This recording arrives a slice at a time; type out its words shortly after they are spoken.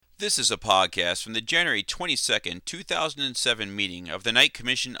This is a podcast from the January 22nd, 2007 meeting of the Knight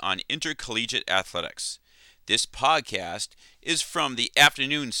Commission on Intercollegiate Athletics. This podcast is from the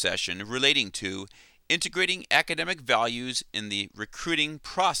afternoon session relating to integrating academic values in the recruiting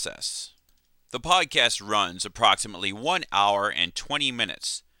process. The podcast runs approximately 1 hour and 20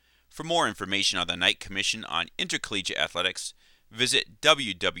 minutes. For more information on the Knight Commission on Intercollegiate Athletics, visit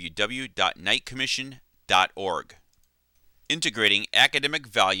www.knightcommission.org. Integrating academic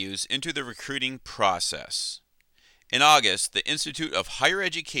values into the recruiting process. In August, the Institute of Higher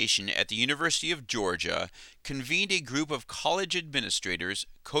Education at the University of Georgia convened a group of college administrators,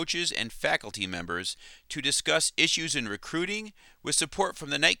 coaches, and faculty members to discuss issues in recruiting with support from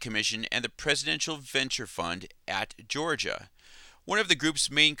the Knight Commission and the Presidential Venture Fund at Georgia. One of the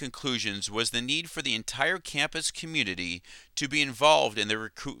group's main conclusions was the need for the entire campus community to be involved in the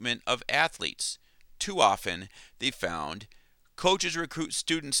recruitment of athletes. Too often, they found, coaches recruit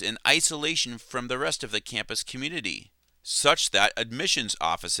students in isolation from the rest of the campus community, such that admissions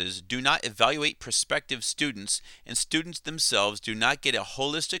offices do not evaluate prospective students and students themselves do not get a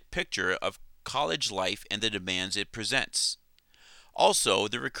holistic picture of college life and the demands it presents. Also,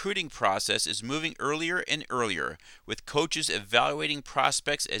 the recruiting process is moving earlier and earlier, with coaches evaluating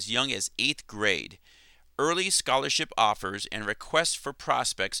prospects as young as 8th grade. Early scholarship offers and requests for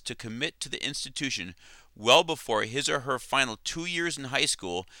prospects to commit to the institution well before his or her final 2 years in high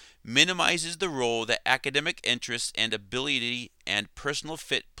school minimizes the role that academic interests and ability and personal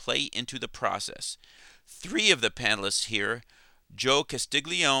fit play into the process. 3 of the panelists here, Joe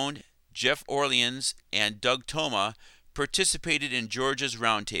Castiglione, Jeff Orleans, and Doug Toma, participated in Georgia's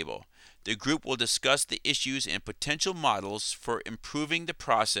roundtable. The group will discuss the issues and potential models for improving the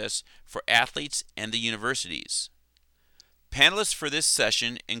process for athletes and the universities. Panelists for this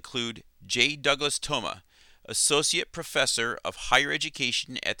session include J. Douglas Toma, Associate Professor of Higher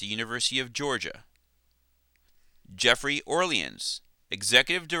Education at the University of Georgia. Jeffrey Orleans,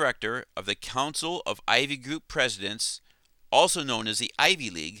 Executive Director of the Council of Ivy Group Presidents, also known as the Ivy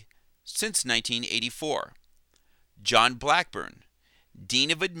League, since 1984. John Blackburn,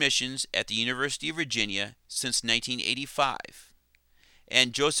 Dean of Admissions at the University of Virginia since 1985.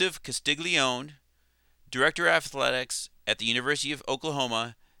 And Joseph Castiglione, Director of Athletics at the University of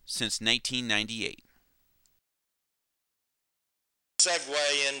Oklahoma since 1998.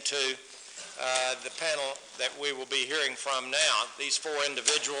 Segue into the panel that we will be hearing from now. These 4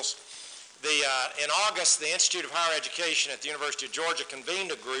 individuals. In August, the Institute of Higher Education at the University of Georgia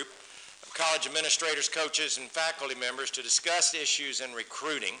convened a group of college administrators, coaches, and faculty members to discuss issues in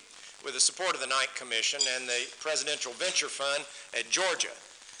recruiting with the support of the Knight Commission and the Presidential Venture Fund at Georgia.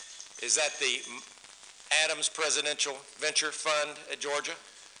 Is that the Adams Presidential Venture Fund at Georgia?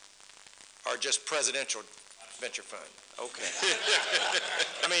 Or just Presidential Venture Fund? Okay.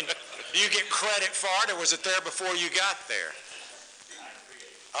 I mean, do you get credit for it, or was it there before you got there?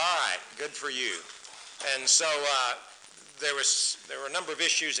 All right, good for you. And so there were a number of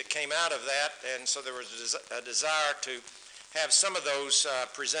issues that came out of that, and so there was a desire to have some of those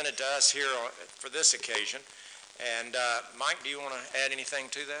presented to us here for this occasion. And Mike, do you want to add anything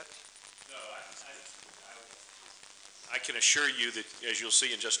to that? I can assure you that, as you'll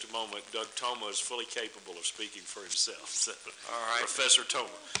see in just a moment, Doug Toma is fully capable of speaking for himself. So, all right. Professor Toma.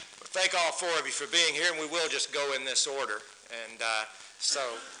 Well, thank all 4 of you for being here, and we will just go in this order. And so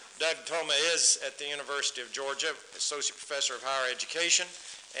Doug Toma is at the University of Georgia, Associate Professor of Higher Education,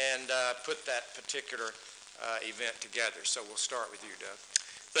 and put that particular event together. So we'll start with you, Doug.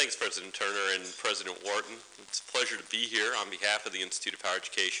 Thanks, President Turner and President Wharton. It's a pleasure to be here on behalf of the Institute of Higher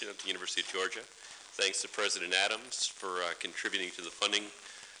Education at the University of Georgia. Thanks to President Adams for contributing to the funding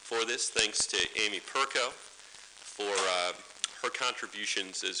for this. Thanks to Amy Perko for her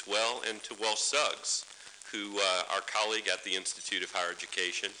contributions as well, and to Welsh Suggs, who our colleague at the Institute of Higher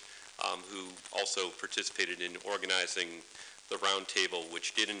Education, who also participated in organizing the roundtable,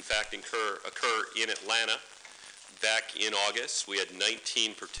 which did in fact occur in Atlanta back in August. We had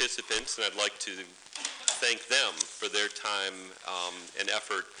 19 participants, and I'd like to thank them for their time and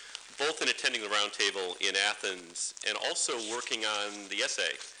effort, both in attending the roundtable in Athens and also working on the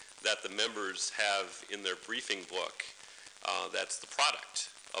essay that the members have in their briefing book. That's the product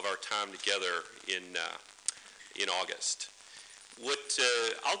of our time together in August. What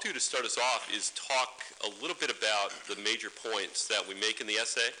I'll do to start us off is talk a little bit about the major points that we make in the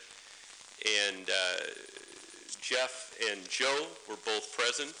essay. And Jeff and Joe were both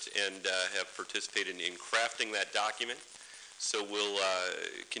present and have participated in crafting that document. So we'll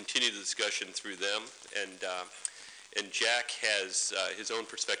continue the discussion through them. And And Jack has his own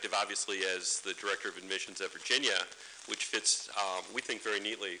perspective, obviously, as the Director of Admissions at Virginia, which fits, we think, very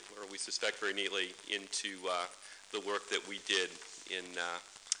neatly, or we suspect very neatly, into the work that we did in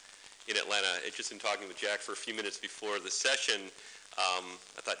Atlanta. Just in talking with Jack for a few minutes before the session,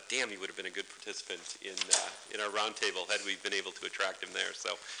 I thought, damn, he would have been a good participant in our roundtable had we been able to attract him there.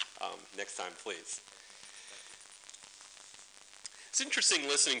 So next time, please. It's interesting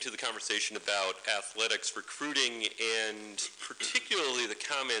listening to the conversation about athletics recruiting, and particularly the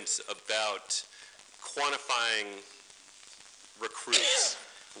comments about quantifying recruits,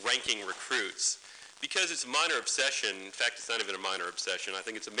 ranking recruits, because it's a minor obsession. In fact, it's not even a minor obsession. I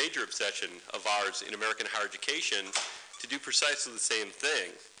think it's a major obsession of ours in American higher education to do precisely the same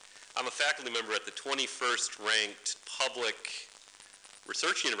thing. I'm a faculty member at the 21st ranked public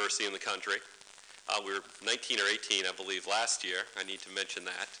research university in the country. We were 19 or 18, I believe, last year. I need to mention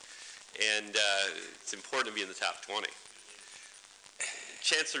that. And it's important to be in the top 20.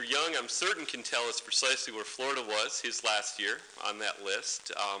 Chancellor Young, I'm certain, can tell us precisely where Florida was his last year on that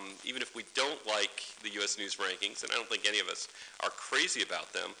list. Even if we don't like the U.S. News rankings, and I don't think any of us are crazy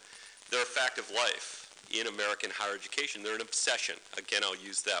about them, they're a fact of life in American higher education. They're an obsession. Again, I'll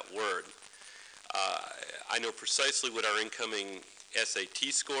use that word. I know precisely what our incoming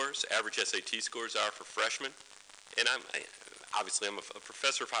SAT scores, average SAT scores are for freshmen. And obviously I'm a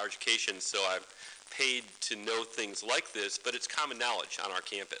professor of higher education, so I'm paid to know things like this, but it's common knowledge on our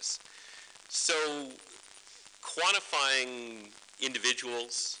campus. So quantifying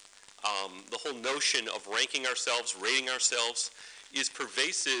individuals, the whole notion of ranking ourselves, rating ourselves, is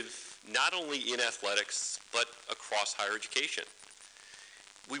pervasive not only in athletics, but across higher education.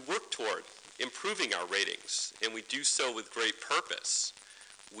 We work toward improving our ratings, and we do so with great purpose.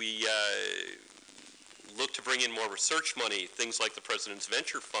 We look to bring in more research money. Things like the President's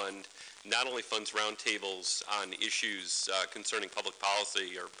Venture Fund not only funds roundtables on issues concerning public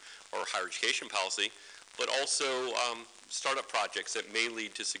policy or higher education policy, but also startup projects that may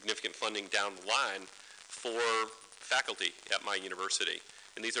lead to significant funding down the line for faculty at my university.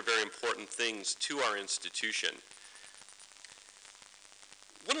 And these are very important things to our institution.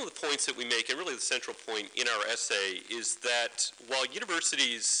 One of the points that we make, and really the central point in our essay, is that while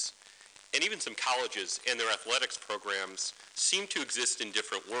universities and even some colleges and their athletics programs seem to exist in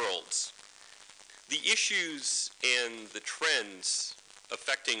different worlds, the issues and the trends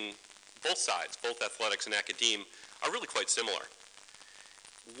affecting both sides, both athletics and academe, are really quite similar.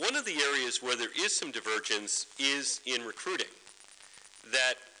 One of the areas where there is some divergence is in recruiting,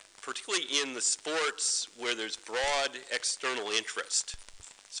 that particularly in the sports where there's broad external interest,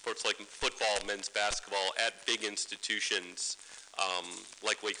 sports like football, men's basketball, at big institutions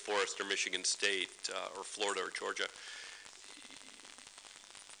like Wake Forest or Michigan State or Florida or Georgia,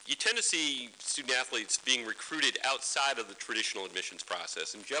 you tend to see student athletes being recruited outside of the traditional admissions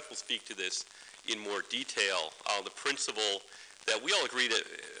process. And Jeff will speak to this in more detail. The principle that we all agreed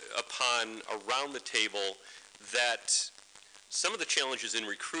upon around the table, that some of the challenges in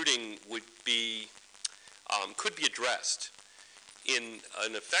recruiting would be, could be addressed in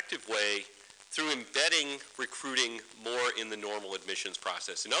an effective way through embedding recruiting more in the normal admissions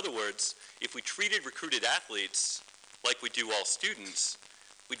process. In other words, if we treated recruited athletes like we do all students,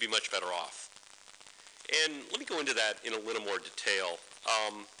 we'd be much better off. And let me go into that in a little more detail.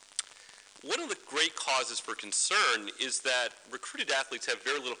 One of the great causes for concern is that recruited athletes have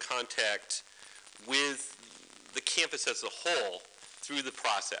very little contact with the campus as a whole through the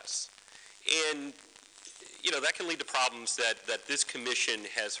process. And that can lead to problems that this commission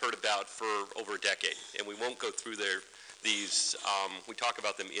has heard about for over a decade, and we won't go through these. We talk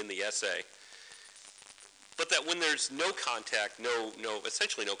about them in the essay. But that when there's no contact,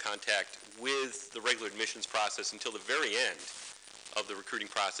 essentially no contact with the regular admissions process until the very end of the recruiting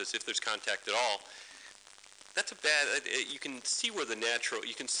process, if there's contact at all, that's a bad. You can see where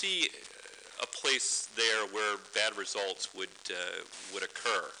you can see a place there where bad results would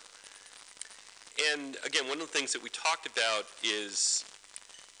occur. And again, one of the things that we talked about is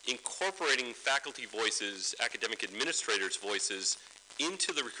incorporating faculty voices, academic administrators' voices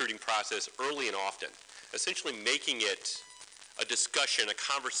into the recruiting process early and often, essentially making it a discussion, a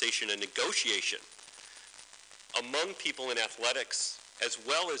conversation, a negotiation among people in athletics as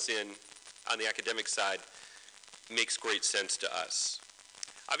well as on the academic side makes great sense to us.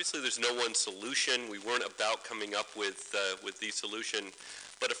 Obviously, there's no one solution. We weren't about coming up with the solution,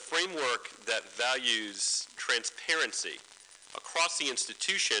 but a framework that values transparency across the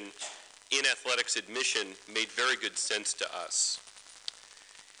institution in athletics admission made very good sense to us.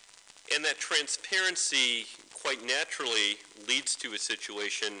 And that transparency quite naturally leads to a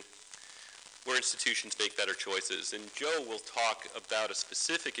situation where institutions make better choices. And Joe will talk about a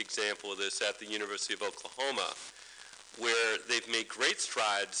specific example of this at the University of Oklahoma, where they've made great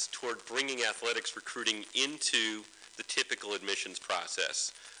strides toward bringing athletics recruiting into the typical admissions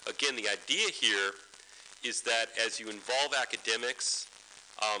process. Again, the idea here is that as you involve academics,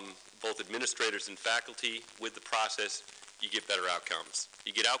 both administrators and faculty, with the process, you get better outcomes.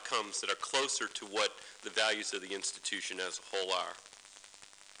 You get outcomes that are closer to what the values of the institution as a whole are.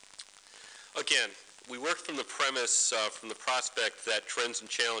 Again, we work from the premise, from the prospect that trends and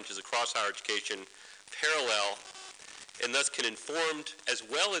challenges across higher education parallel and thus can inform as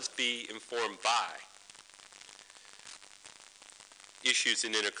well as be informed by issues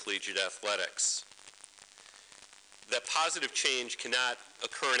in intercollegiate athletics. That positive change cannot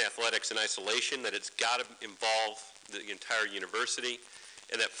occur in athletics in isolation, that it's got to involve the entire university,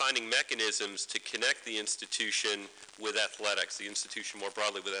 and that finding mechanisms to connect the institution with athletics, the institution more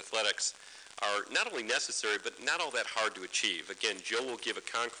broadly with athletics, are not only necessary, but not all that hard to achieve. Again, Joe will give a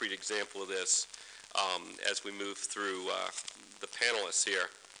concrete example of this as we move through the panelists here.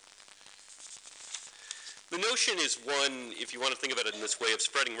 The notion is one, if you want to think about it in this way, of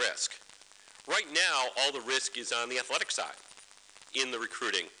spreading risk. Right now, all the risk is on the athletic side in the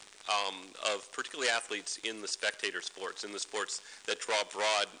recruiting of particularly athletes in the spectator sports, in the sports that draw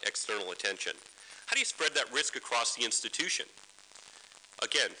broad external attention. How do you spread that risk across the institution?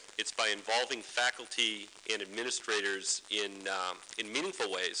 Again, it's by involving faculty and administrators in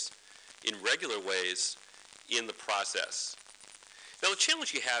meaningful ways, in regular ways, in the process. Now, the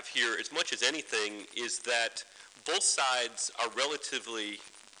challenge you have here, as much as anything, is that both sides are relatively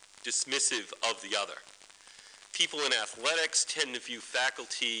dismissive of the other. People in athletics tend to view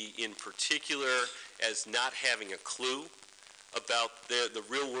faculty in particular as not having a clue about the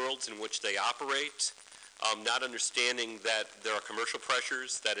real worlds in which they operate, not understanding that there are commercial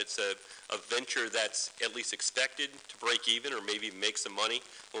pressures, that it's a venture that's at least expected to break even or maybe make some money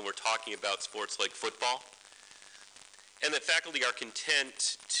when we're talking about sports like football, and that faculty are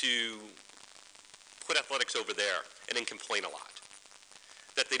content to put athletics over there and then complain a lot,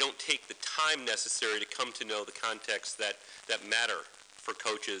 that they don't take the time necessary to come to know the context that matter for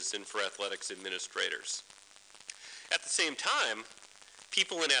coaches and for athletics administrators. At the same time,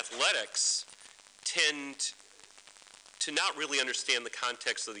 people in athletics tend to not really understand the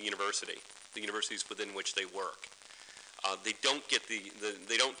context of the universities within which they work. They don't get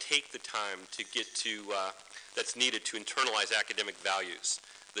they don't take the time to get to that's needed to internalize academic values,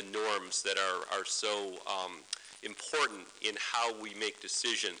 the norms that are so important in how we make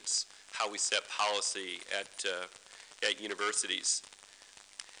decisions, how we set policy at universities.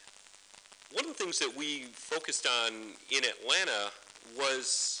 One of the things that we focused on in Atlanta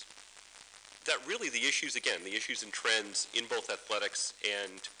was that really the issues, again, the issues and trends in both athletics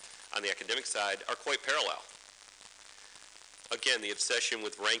and on the academic side are quite parallel. Again, the obsession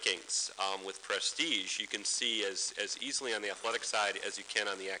with rankings, with prestige, you can see as easily on the athletic side as you can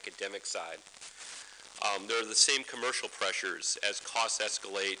on the academic side. There are the same commercial pressures as costs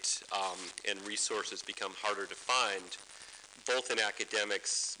escalate and resources become harder to find, both in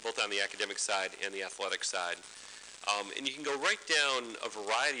academics, both on the academic side and the athletic side. And you can go right down a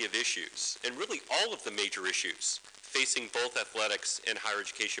variety of issues, and really all of the major issues facing both athletics and higher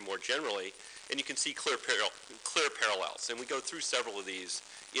education more generally, and you can see clear parallels. And we go through several of these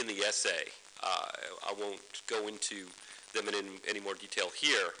in the essay. I won't go into them in any more detail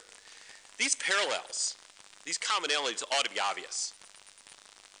here. These parallels, these commonalities ought to be obvious,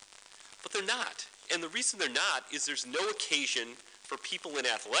 but they're not. And the reason they're not is there's no occasion for people in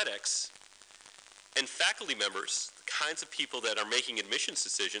athletics and faculty members, the kinds of people that are making admissions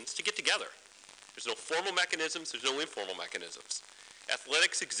decisions, to get together. There's no formal mechanisms, there's no informal mechanisms.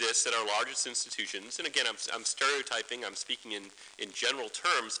 Athletics exists at our largest institutions, and again, I'm stereotyping, I'm speaking in general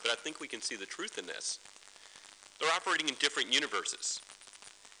terms, but I think we can see the truth in this. They're operating in different universes.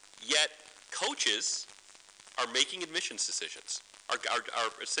 Yet, coaches are making admissions decisions, are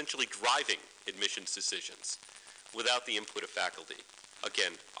essentially driving admissions decisions without the input of faculty.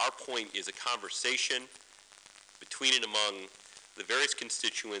 Again, our point is a conversation between and among the various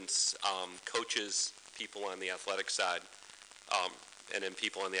constituents, coaches, people on the athletic side, and then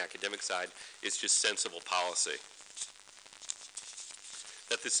people on the academic side, is just sensible policy.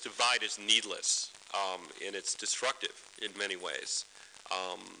 That this divide is needless, and it's destructive in many ways.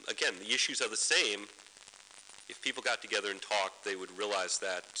 Again, the issues are the same. If people got together and talked, they would realize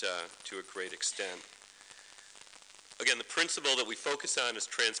that to a great extent. Again, the principle that we focus on is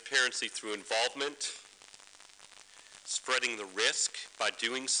transparency through involvement, spreading the risk by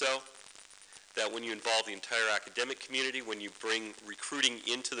doing so, that when you involve the entire academic community, when you bring recruiting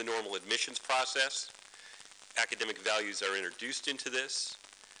into the normal admissions process, academic values are introduced into this,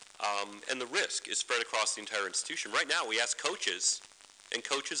 and the risk is spread across the entire institution. Right now, we ask coaches, and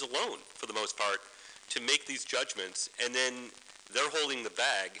coaches alone, for the most part, to make these judgments, and then they're holding the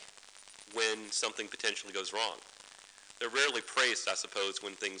bag when something potentially goes wrong. They're rarely praised, I suppose,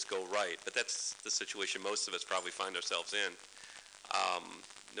 when things go right, but that's the situation most of us probably find ourselves in,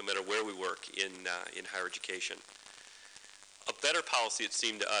 no matter where we work in higher education. A better policy, it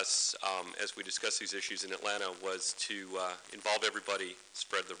seemed to us, as we discussed these issues in Atlanta, was to involve everybody,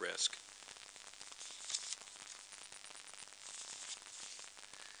 spread the risk.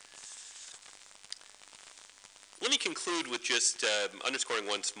 Let me conclude with just underscoring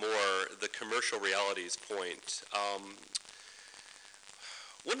once more the commercial realities point.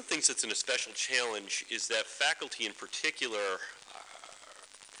 One of the things that's an especial challenge is that faculty in particular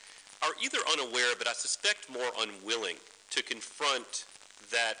are either unaware, but I suspect more unwilling to confront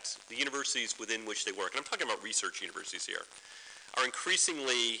that the universities within which they work, and I'm talking about research universities here, are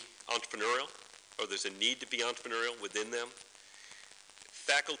increasingly entrepreneurial, or there's a need to be entrepreneurial within them.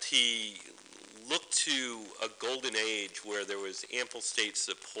 Faculty look to a golden age where there was ample state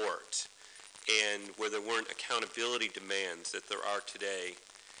support and where there weren't accountability demands that there are today,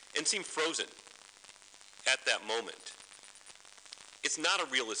 and seem frozen at that moment. It's not a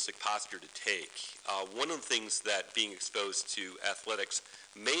realistic posture to take. One of the things that being exposed to athletics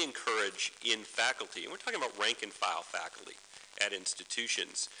may encourage in faculty, and we're talking about rank and file faculty at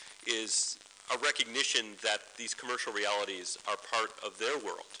institutions, is a recognition that these commercial realities are part of their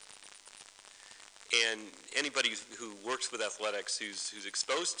world. And anybody who works with athletics who's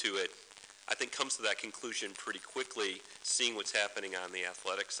exposed to it, I think comes to that conclusion pretty quickly, seeing what's happening on the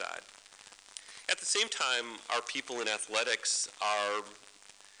athletic side. At the same time, our people in athletics are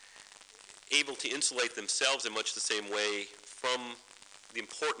able to insulate themselves in much the same way from the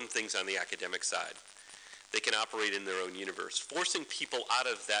important things on the academic side. They can operate in their own universe, forcing people out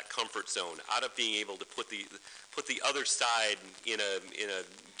of that comfort zone, out of being able to put the other side in a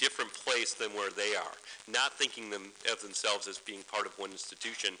different place than where they are. Not thinking of themselves as being part of one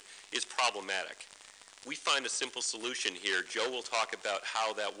institution is problematic. We find a simple solution here. Joe will talk about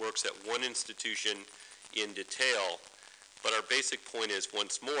how that works at one institution in detail, but our basic point is,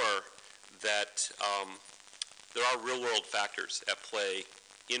 once more, that there are real-world factors at play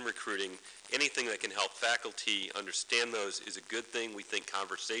in recruiting. Anything that can help faculty understand those is a good thing. We think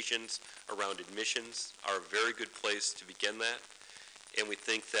conversations around admissions are a very good place to begin that, and we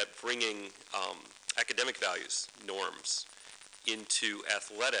think that bringing academic values, norms, into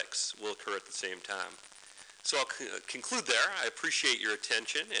athletics will occur at the same time. So I'll conclude there. I appreciate your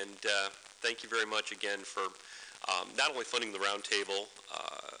attention, and thank you very much again for not only funding the roundtable,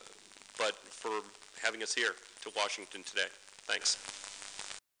 but for having us here to Washington today. Thanks.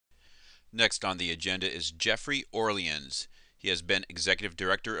 Next on the agenda is Jeffrey Orleans. He has been Executive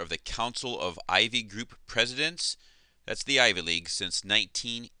Director of the Council of Ivy Group Presidents, that's the Ivy League, since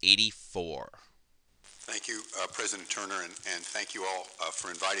 1984. Thank you, President Turner, and thank you all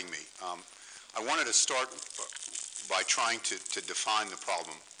for inviting me. I wanted to start by trying to define the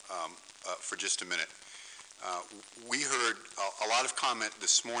problem for just a minute. We heard a lot of comment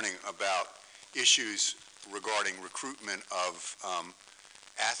this morning about issues regarding recruitment of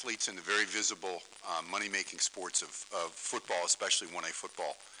athletes in the very visible money-making sports of football, especially 1A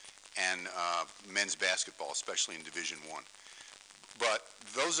football, and men's basketball, especially in Division I. But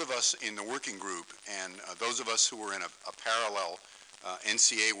those of us in the working group and those of us who were in a parallel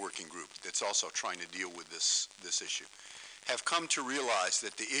NCAA working group that's also trying to deal with this issue have come to realize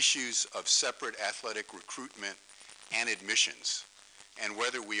that the issues of separate athletic recruitment and admissions, and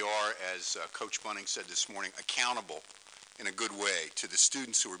whether we are, as Coach Bunning said this morning, accountable in a good way to the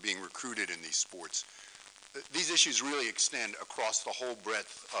students who are being recruited in these sports, these issues really extend across the whole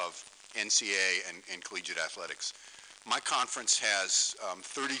breadth of NCAA and collegiate athletics. My conference has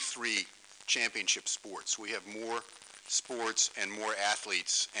 33 championship sports. We have more sports and more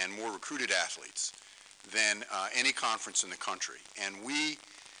athletes and more recruited athletes than any conference in the country. And we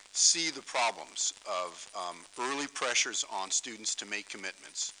see the problems of early pressures on students to make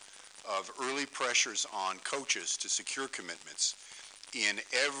commitments, of early pressures on coaches to secure commitments in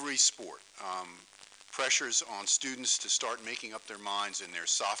every sport, pressures on students to start making up their minds in their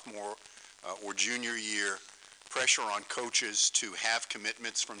sophomore or junior year, pressure on coaches to have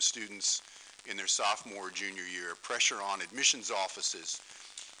commitments from students in their sophomore or junior year, pressure on admissions offices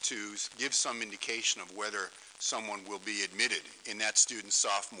to give some indication of whether someone will be admitted in that student's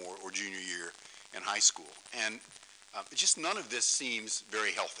sophomore or junior year in high school. And just none of this seems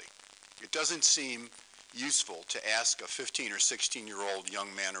very healthy. It doesn't seem useful to ask a 15 or 16-year-old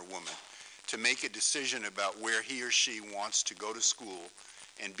young man or woman to make a decision about where he or she wants to go to school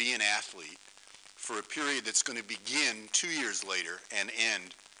and be an athlete for a period that's going to begin 2 years later and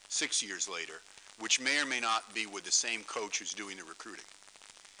end 6 years later, which may or may not be with the same coach who's doing the recruiting.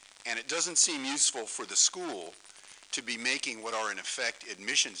 And it doesn't seem useful for the school to be making what are in effect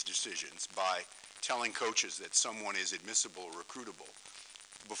admissions decisions by telling coaches that someone is admissible or recruitable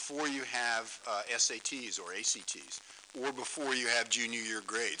before you have SATs or ACTs, or before you have junior year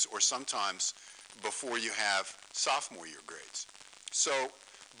grades, or sometimes before you have sophomore year grades. So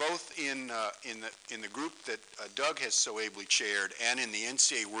both in the group that Doug has so ably chaired and in the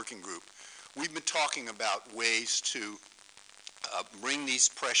NCAA working group, we've been talking about ways to bring these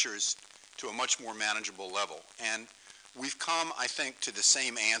pressures to a much more manageable level. And we've come, I think, to the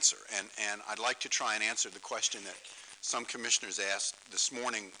same answer. And I'd like to try and answer the question that some commissioners asked this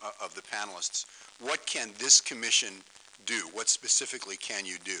morning of the panelists. What can this commission do? What specifically can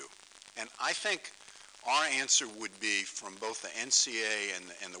you do? And I think our answer would be, from both the NCAA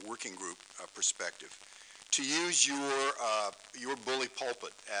and the working group perspective, to use your bully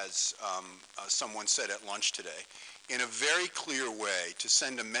pulpit, as someone said at lunch today, in a very clear way to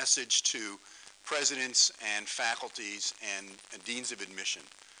send a message to presidents and faculties and deans of admission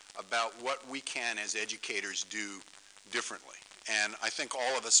about what we can as educators do differently. And I think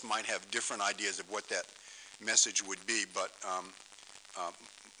all of us might have different ideas of what that message would be, but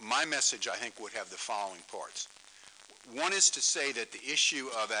my message, I think, would have the following parts. One is to say that the issue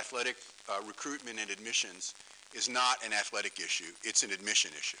of athletic recruitment and admissions is not an athletic issue, it's an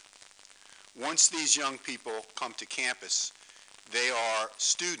admission issue. Once these young people come to campus, they are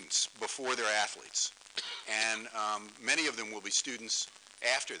students before they're athletes. And many of them will be students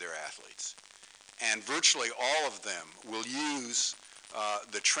after they're athletes. And virtually all of them will use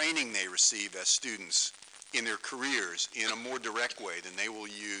the training they receive as students in their careers in a more direct way than they will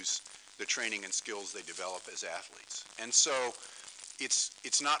use the training and skills they develop as athletes. And so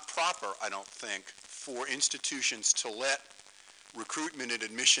it's not proper, I don't think, for institutions to let recruitment and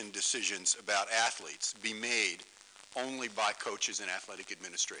admission decisions about athletes be made only by coaches and athletic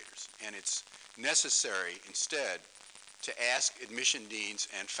administrators. And it's necessary instead to ask admission deans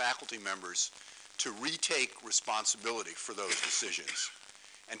and faculty members to retake responsibility for those decisions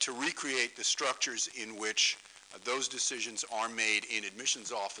and to recreate the structures in which those decisions are made in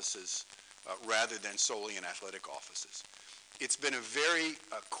admissions offices rather than solely in athletic offices. It's been a very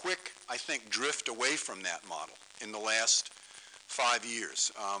quick, I think, drift away from that model in the last 5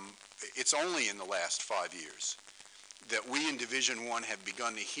 years. It's only in the last 5 years that we in Division I have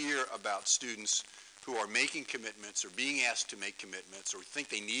begun to hear about students who are making commitments or being asked to make commitments or think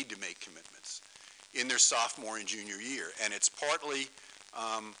they need to make commitments in their sophomore and junior year. And it's partly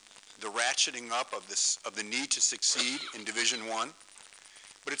the ratcheting up of the need to succeed in Division I,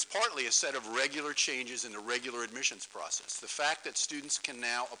 but it's partly a set of regular changes in the regular admissions process. The fact that students can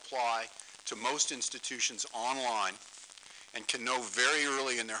now apply to most institutions online and can know very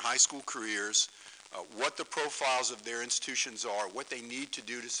early in their high school careers what the profiles of their institutions are, what they need to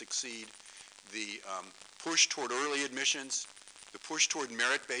do to succeed, the push toward early admissions, the push toward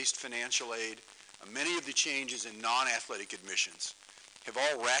merit-based financial aid, many of the changes in non-athletic admissions have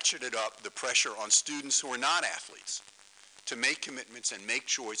all ratcheted up the pressure on students who are not athletes to make commitments and make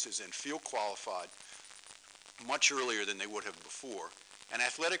choices and feel qualified much earlier than they would have before. And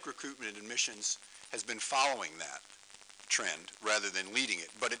athletic recruitment and admissions has been following that trend rather than leading it.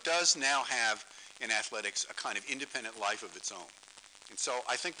 But it does now have in athletics a kind of independent life of its own. And so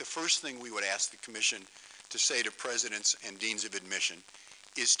I think the first thing we would ask the Commission to say to presidents and deans of admission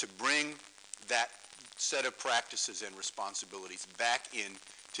is to bring that set of practices and responsibilities back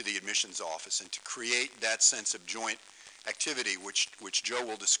into the admissions office and to create that sense of joint activity, which Joe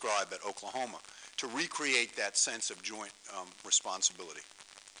will describe at Oklahoma, to recreate that sense of joint responsibility.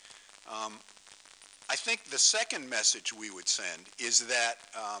 I think the second message we would send is that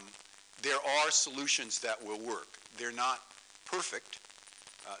there are solutions that will work. They're not perfect,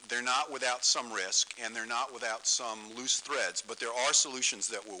 they're not without some risk, and they're not without some loose threads, but there are solutions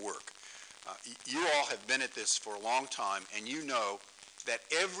that will work. You all have been at this for a long time, and you know that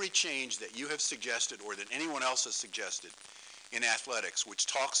every change that you have suggested or that anyone else has suggested in athletics, which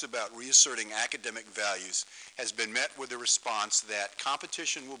talks about reasserting academic values, has been met with a response that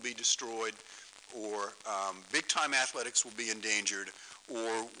competition will be destroyed, or big-time athletics will be endangered,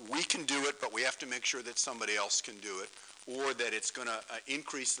 or we can do it, but we have to make sure that somebody else can do it, or that it's going to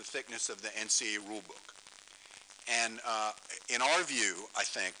increase the thickness of the NCAA rulebook. And in our view, I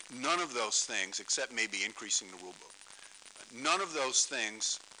think, none of those things, except maybe increasing the rulebook, none of those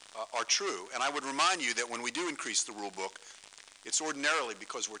things are true. And I would remind you that when we do increase the rule book, it's ordinarily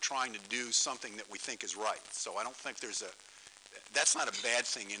because we're trying to do something that we think is right. So I don't think that's not a bad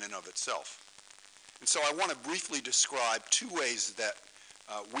thing in and of itself. And so I want to briefly describe two ways that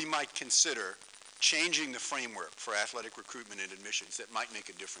we might consider changing the framework for athletic recruitment and admissions that might make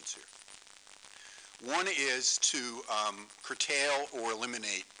a difference here. One is to curtail or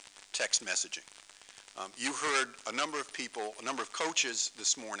eliminate text messaging. You heard a number of coaches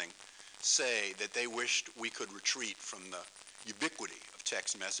this morning say that they wished we could retreat from the ubiquity of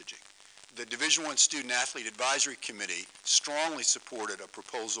text messaging. The Division I Student Athlete Advisory Committee strongly supported a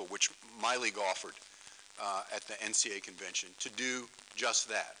proposal which my league offered at the NCAA convention to do just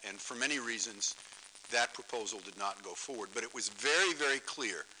that. And for many reasons, that proposal did not go forward. But it was very, very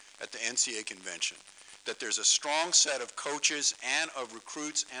clear at the NCAA convention that there's a strong set of coaches and of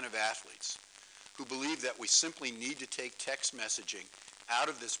recruits and of athletes who believe that we simply need to take text messaging out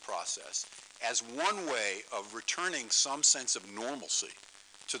of this process as one way of returning some sense of normalcy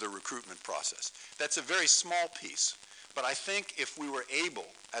to the recruitment process. That's a very small piece, but I think if we were able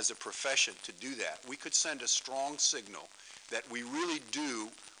as a profession to do that, we could send a strong signal that we really do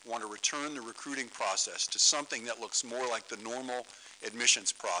want to return the recruiting process to something that looks more like the normal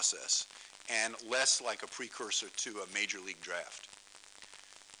admissions process and less like a precursor to a major league draft.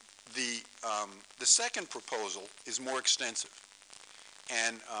 The second proposal is more extensive,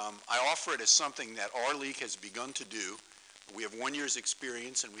 and I offer it as something that our league has begun to do. We have 1 year's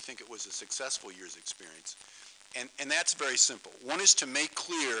experience, and we think it was a successful year's experience, and that's very simple. One is to make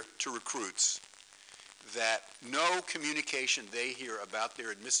clear to recruits that no communication they hear about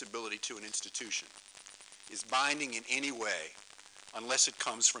their admissibility to an institution is binding in any way unless it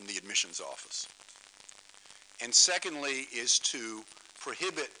comes from the admissions office. And secondly is to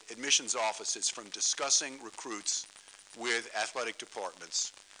prohibit admissions offices from discussing recruits with athletic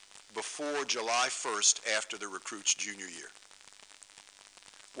departments before July 1st after the recruit's junior year.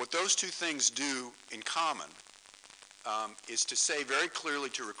 What those two things do in common is to say very clearly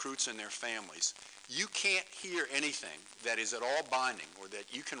to recruits and their families, you can't hear anything that is at all binding or that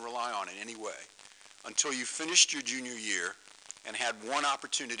you can rely on in any way until you've finished your junior year and had one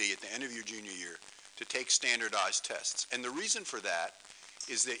opportunity at the end of your junior year to take standardized tests. And the reason for that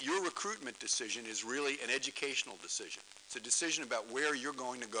is that your recruitment decision is really an educational decision. It's a decision about where you're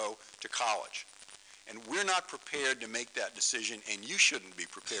going to go to college. And we're not prepared to make that decision, and you shouldn't be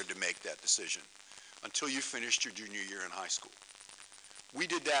prepared to make that decision until you finished your junior year in high school. We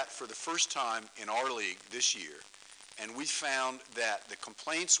did that for the first time in our league this year, and we found that the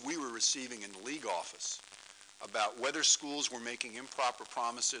complaints we were receiving in the league office about whether schools were making improper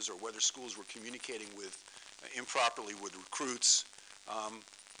promises or whether schools were communicating with improperly with recruits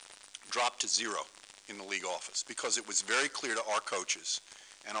dropped to zero in the league office because it was very clear to our coaches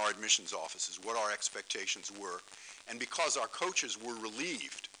and our admissions offices what our expectations were, and because our coaches were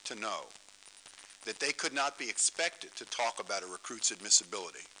relieved to know that they could not be expected to talk about a recruit's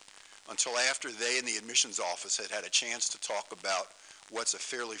admissibility until after they in the admissions office had had a chance to talk about what's a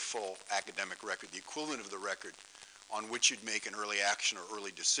fairly full academic record, the equivalent of the record on which you'd make an early action or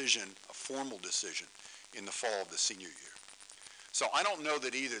early decision, a formal decision, in the fall of the senior year. So I don't know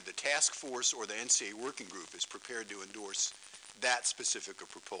that either the task force or the NCAA working group is prepared to endorse that specific a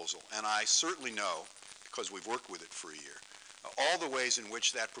proposal. And I certainly know, because we've worked with it for a year, all the ways in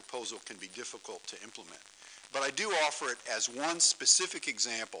which that proposal can be difficult to implement. But I do offer it as one specific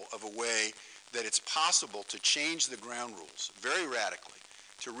example of a way that it's possible to change the ground rules very radically,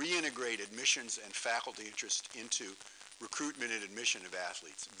 to reintegrate admissions and faculty interest into recruitment and admission of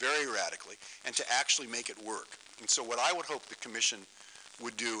athletes very radically, and to actually make it work. And so what I would hope the Commission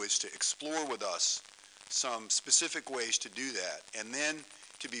would do is to explore with us some specific ways to do that, and then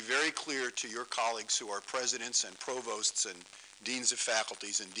to be very clear to your colleagues who are presidents and provosts and deans of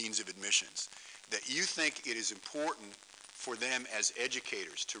faculties and deans of admissions that you think it is important for them as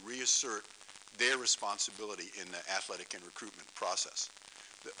educators to reassert their responsibility in the athletic and recruitment process.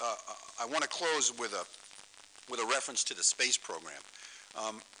 I want to close with a reference to the space program.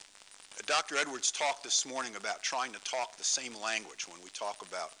 Dr. Edwards talked this morning about trying to talk the same language when we talk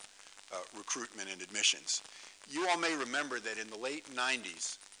about recruitment and admissions. You all may remember that in the late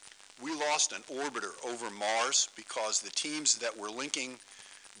 90s, we lost an orbiter over Mars because the teams that were linking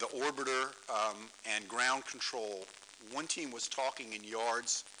the orbiter and ground control, one team was talking in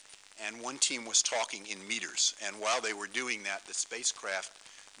yards and one team was talking in meters. And while they were doing that, the spacecraft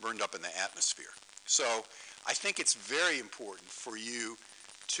burned up in the atmosphere. So I think it's very important for you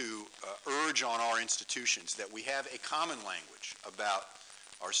to urge on our institutions that we have a common language about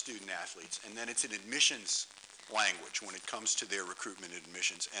our student athletes, and then it's an admissions language when it comes to their recruitment and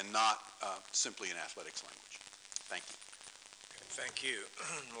admissions, and not simply an athletics language. Thank you. Thank you.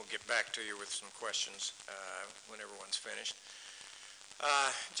 We'll get back to you with some questions when everyone's finished.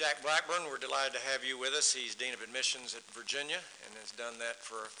 Jack Blackburn, we're delighted to have you with us. He's Dean of Admissions at Virginia and has done that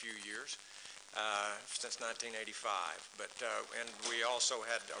for a few years, since 1985. And we also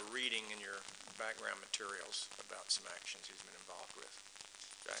had a reading in your background materials about some actions he's been involved with.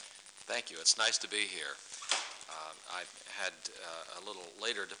 Jack? Thank you. It's nice to be here. I had a little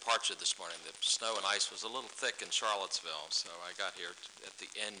later departure this morning. The snow and ice was a little thick in Charlottesville, so I got here at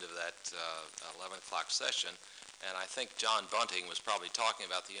the end of that 11 o'clock session. And I think John Bunting was probably talking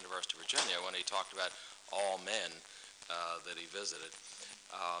about the University of Virginia when he talked about all men that he visited.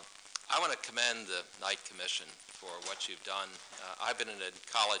 I want to commend the Knight Commission for what you've done. I've been in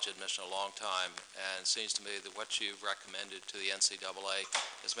college admission a long time, and it seems to me that what you've recommended to the NCAA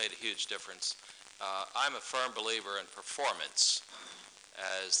has made a huge difference. I'm a firm believer in performance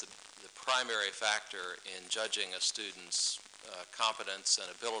as the primary factor in judging a student's competence and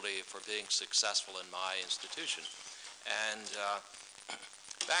ability for being successful in my institution. And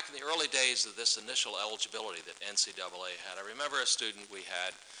back in the early days of this initial eligibility that NCAA had, I remember a student we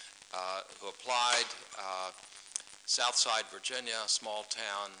had who applied, Southside Virginia, a small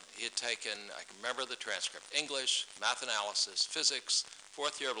town. He had taken, I can remember the transcript, English, math analysis, physics,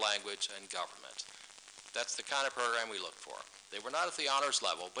 fourth year of language, and government. That's the kind of program we look for. They were not at the honors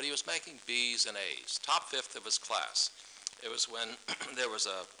level, but he was making B's and A's, top fifth of his class. It was when there was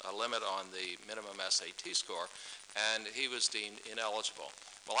a limit on the minimum SAT score, and he was deemed ineligible.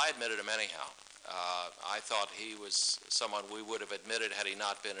 Well, I admitted him anyhow. I thought he was someone we would have admitted had he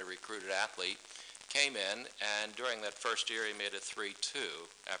not been a recruited athlete. Came in, and during that first year, he made a 3.2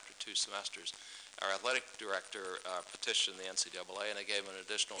 after 2 semesters. Our athletic director petitioned the NCAA, and they gave him an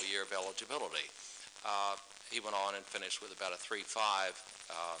additional year of eligibility. He went on and finished with about a 3.5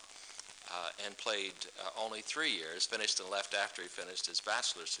 and played only 3 years, finished and left after he finished his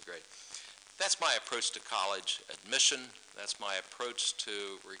bachelor's degree. That's my approach to college admission. That's my approach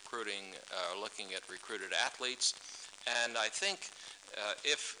to recruiting, looking at recruited athletes. And I think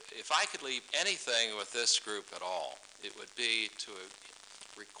if I could leave anything with this group at all, it would be to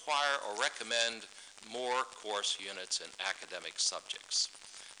require or recommend more course units in academic subjects.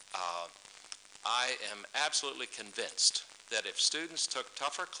 I am absolutely convinced that if students took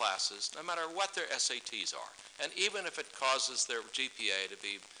tougher classes, no matter what their SATs are, and even if it causes their GPA to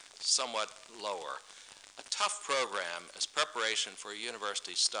be somewhat lower, a tough program as preparation for a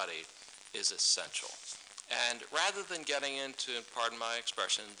university study is essential. And rather than getting into, pardon my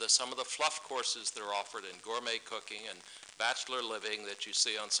expression, some of the fluff courses that are offered in gourmet cooking and bachelor living that you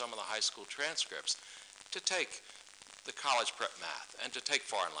see on some of the high school transcripts, to take the college prep math and to take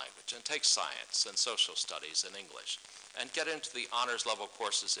foreign language and take science and social studies and English and get into the honors level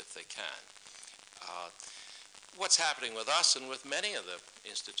courses if they can. What's happening with us and with many of the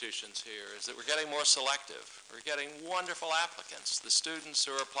institutions here is that we're getting more selective. We're getting wonderful applicants. The students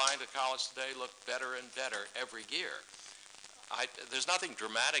who are applying to college today look better and better every year. There's nothing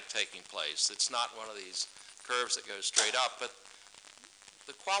dramatic taking place. It's not one of these curves that goes straight up, but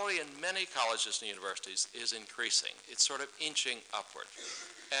the quality in many colleges and universities is increasing. It's sort of inching upward.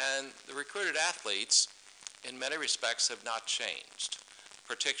 And the recruited athletes, in many respects, have not changed,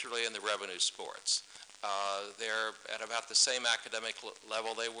 particularly in the revenue sports. They're at about the same academic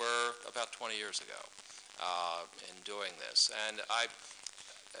level they were about 20 years ago in doing this. And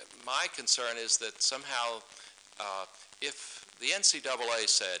my concern is that somehow if the NCAA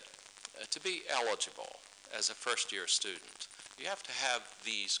said to be eligible as a first-year student, you have to have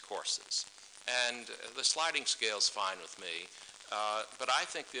these courses. And the sliding scale is fine with me, but I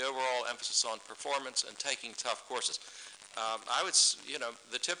think the overall emphasis on performance and taking tough courses.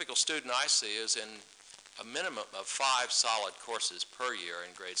 The typical student I see is in a minimum of 5 solid courses per year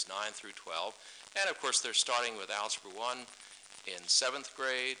in grades 9 through 12. And of course, they're starting with Algebra 1 in 7th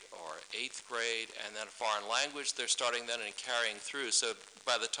grade or 8th grade, and then a foreign language, they're starting then and carrying through. So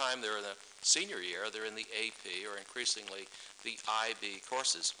by the time they're in the senior year, they're in the AP or increasingly the IB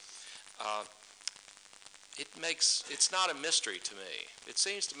courses. It's not a mystery to me. It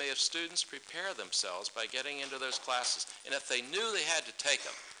seems to me if students prepare themselves by getting into those classes, and if they knew they had to take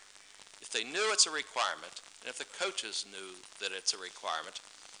them, if they knew it's a requirement, and if the coaches knew that it's a requirement,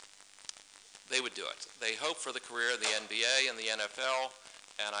 they would do it. They hope for the career of the NBA and the NFL,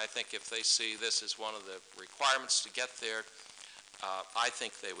 and I think if they see this as one of the requirements to get there, I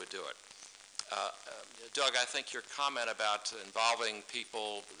think they would do it. Doug, I think your comment about involving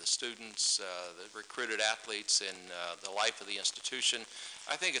people, the students, the recruited athletes in the life of the institution,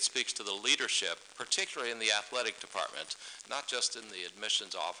 I think it speaks to the leadership, particularly in the athletic department, not just in the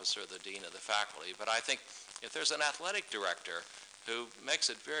admissions office or the dean of the faculty, but I think if there's an athletic director who makes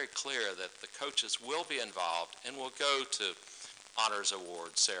it very clear that the coaches will be involved and will go to honors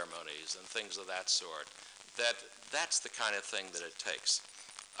award ceremonies and things of that sort, that's the kind of thing that it takes.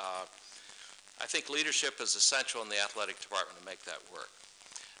 I think leadership is essential in the athletic department to make that work.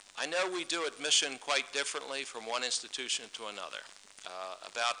 I know we do admission quite differently from one institution to another.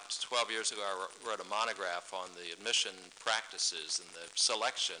 About 12 years ago, I wrote a monograph on the admission practices and the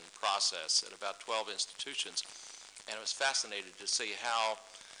selection process at about 12 institutions, and I was fascinated to see how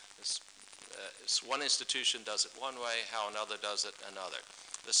one institution does it one way, how another does it another.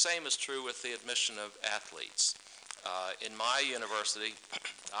 The same is true with the admission of athletes. In my university,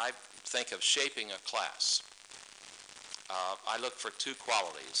 I think of shaping a class. I look for two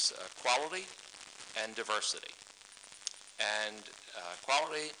qualities, quality and diversity. And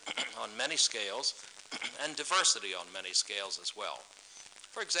quality on many scales and diversity on many scales as well.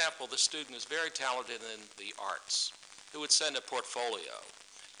 For example, the student is very talented in the arts, who would send a portfolio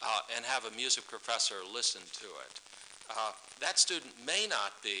and have a music professor listen to it. That student may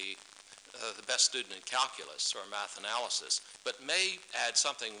not be the best student in calculus or math analysis, but may add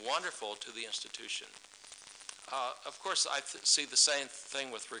something wonderful to the institution. Of course, I see the same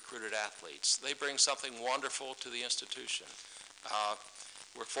thing with recruited athletes. They bring something wonderful to the institution.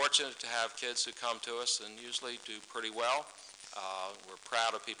 We're fortunate to have kids who come to us and usually do pretty well. We're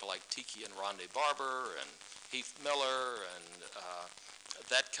proud of people like Tiki and Rondé Barber and Heath Miller and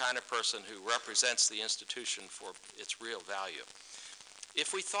that kind of person who represents the institution for its real value.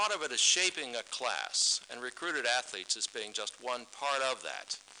 If we thought of it as shaping a class and recruited athletes as being just one part of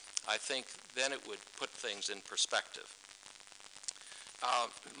that, I think then it would put things in perspective.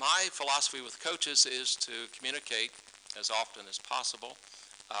 My philosophy with coaches is to communicate as often as possible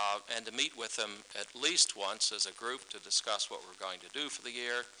and to meet with them at least once as a group to discuss what we're going to do for the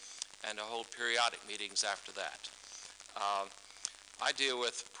year and to hold periodic meetings after that. I deal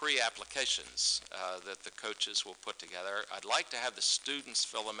with pre-applications that the coaches will put together. I'd like to have the students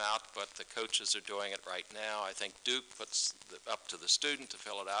fill them out, but the coaches are doing it right now. I think Duke puts up to the student to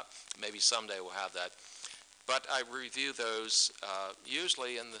fill it out. Maybe someday we'll have that. But I review those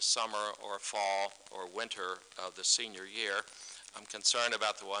usually in the summer or fall or winter of the senior year. I'm concerned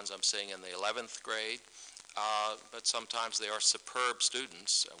about the ones I'm seeing in the 11th grade, but sometimes they are superb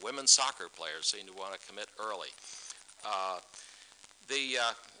students. Women's soccer players seem to want to commit early.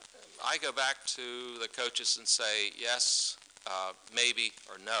 I go back to the coaches and say yes, maybe,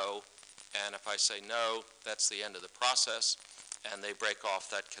 or no, and if I say no, that's the end of the process, and they break off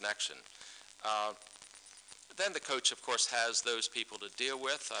that connection. Then the coach, of course, has those people to deal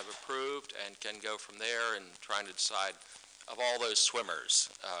with, I've approved, and can go from there and trying to decide, of all those swimmers,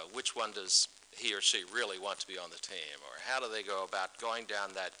 which one does he or she really want to be on the team, or how do they go about going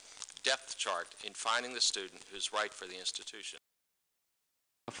down that depth chart in finding the student who's right for the institution.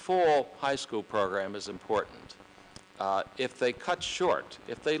 A full high school program is important. If they cut short,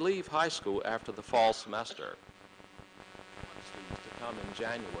 if they leave high school after the fall semester, students to come in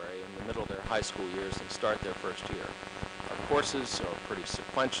January in the middle of their high school years and start their first year. Our courses are pretty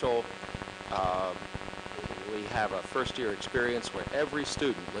sequential. We have a first year experience where every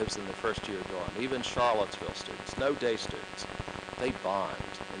student lives in the first year dorm, even Charlottesville students, no day students. They bond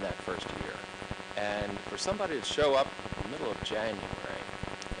in that first year. And for somebody to show up in the middle of January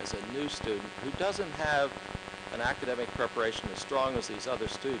as a new student who doesn't have an academic preparation as strong as these other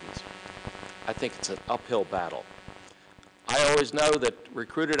students, I think it's an uphill battle. I always know that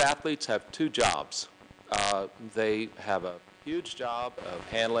recruited athletes have two jobs. They have a huge job of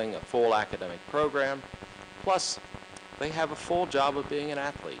handling a full academic program, plus they have a full job of being an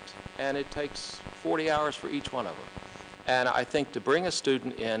athlete, and it takes 40 hours for each one of them. And I think to bring a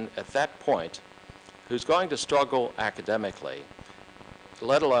student in at that point who's going to struggle academically,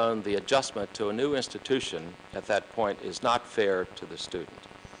 let alone the adjustment to a new institution at that point, is not fair to the student.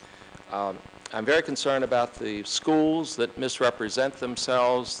 I'm very concerned about the schools that misrepresent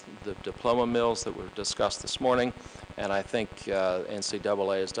themselves, the diploma mills that were discussed this morning, and I think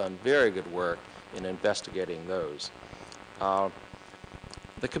NCAA has done very good work in investigating those.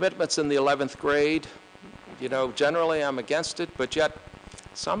 The commitments in the 11th grade, you know, generally I'm against it, but yet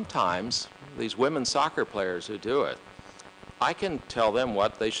sometimes these women's soccer players who do it, I can tell them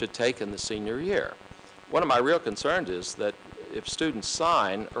what they should take in the senior year. One of my real concerns is that if students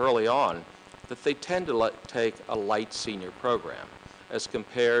sign early on, that they tend to take a light senior program. as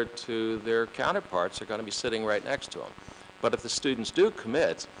compared to their counterparts who are going to be sitting right next to them. But if the students do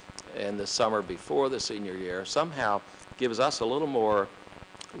commit in the summer before the senior year, somehow gives us a little more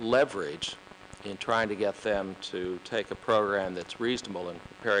leverage in trying to get them to take a program that's reasonable and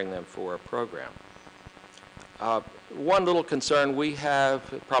preparing them for a program. One little concern we have,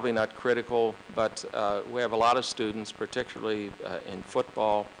 probably not critical, but we have a lot of students, particularly in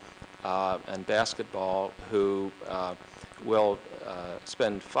football and basketball, who will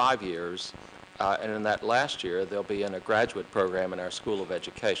spend 5 years, and in that last year they'll be in a graduate program in our School of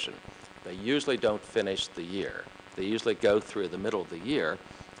Education. They usually don't finish the year. They usually go through the middle of the year,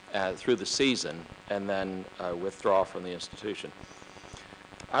 through the season, and then withdraw from the institution.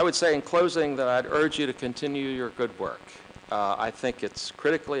 I would say in closing that I'd urge you to continue your good work. I think it's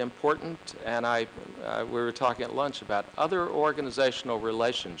critically important, and we were talking at lunch about other organizational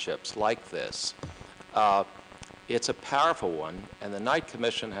relationships like this. It's a powerful one, and the Knight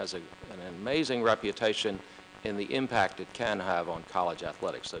Commission has an amazing reputation in the impact it can have on college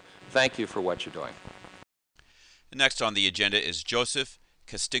athletics. So thank you for what you're doing. Next on the agenda is Joseph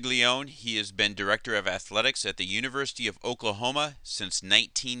Castiglione. He has been Director of Athletics at the University of Oklahoma since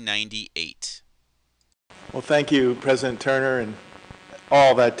 1998. Well, thank you, President Turner, and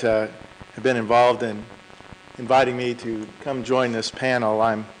all that have been involved in inviting me to come join this panel.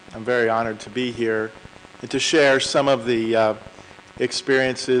 I'm very honored to be here and to share some of the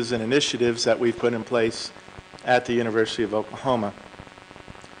experiences and initiatives that we've put in place at the University of Oklahoma.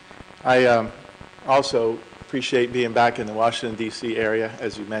 I also appreciate being back in the Washington, D.C. area,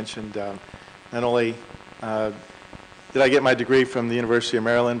 as you mentioned. Not only did I get my degree from the University of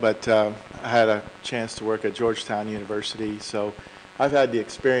Maryland, but I had a chance to work at Georgetown University. So I've had the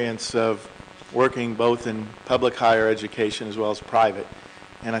experience of working both in public higher education as well as private.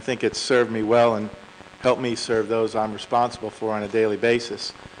 And I think it's served me well and helped me serve those I'm responsible for on a daily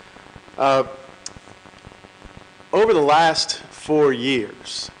basis. Over the last 4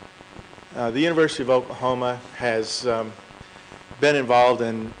 years, the University of Oklahoma has been involved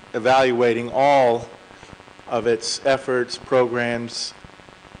in evaluating all of its efforts, programs,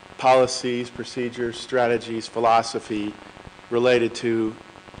 policies, procedures, strategies, philosophy related to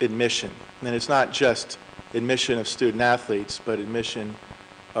admission. And it's not just admission of student athletes, but admission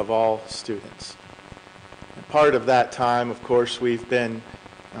of all students. And part of that time, of course, we've been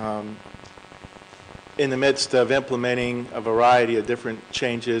in the midst of implementing a variety of different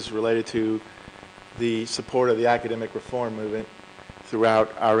changes related to the support of the academic reform movement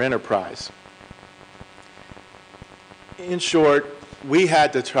throughout our enterprise. In short, we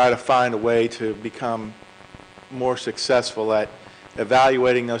had to try to find a way to become more successful at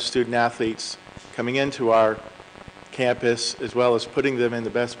evaluating those student athletes coming into our campus, as well as putting them in the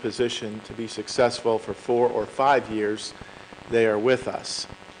best position to be successful for 4 or 5 years they are with us.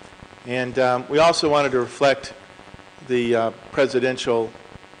 And we also wanted to reflect the presidential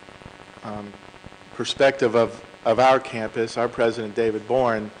perspective of our campus. Our president, David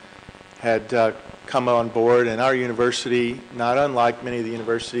Boren, had come on board, and our university, not unlike many of the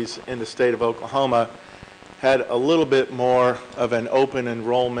universities in the state of Oklahoma, had a little bit more of an open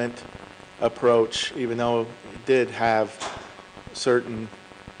enrollment approach, even though it did have certain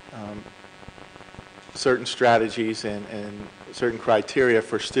strategies and certain criteria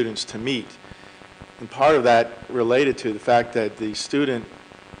for students to meet. And part of that related to the fact that the student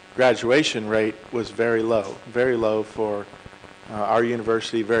graduation rate was very low for our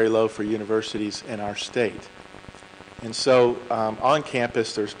university, very low for universities in our state. And so on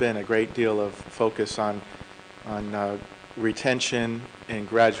campus there's been a great deal of focus on retention and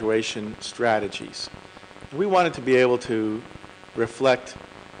graduation strategies. We wanted to be able to reflect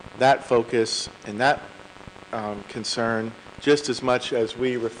that focus and that concern just as much as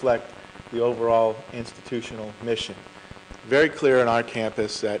we reflect the overall institutional mission. Very clear on our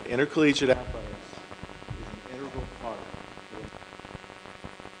campus that intercollegiate athletics is an integral part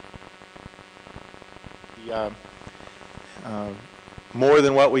of more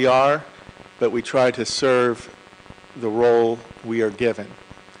than what we are, but we try to serve the role we are given.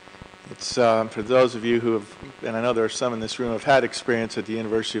 It's for those of you who have, and I know there are some in this room, have had experience at the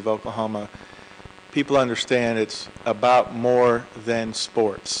University of Oklahoma, people understand it's about more than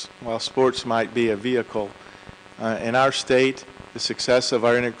sports. While sports might be a vehicle, in our state, the success of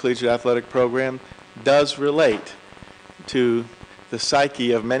our intercollegiate athletic program does relate to the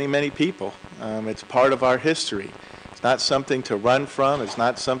psyche of many, many people. It's part of our history. It's not something to run from. It's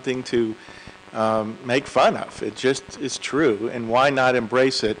not something to make fun of. It just is true, and why not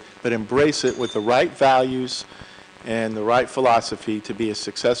embrace it, but embrace it with the right values and the right philosophy to be as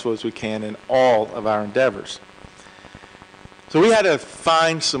successful as we can in all of our endeavors. So we had to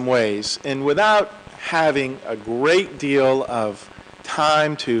find some ways, and without having a great deal of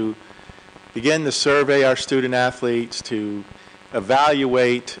time to begin to survey our student athletes, to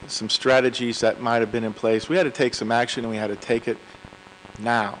evaluate some strategies that might have been in place, we had to take some action, and we had to take it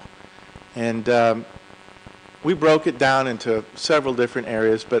now. And we broke it down into several different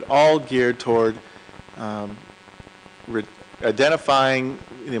areas, but all geared toward identifying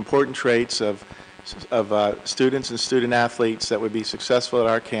the important traits of students and student athletes that would be successful at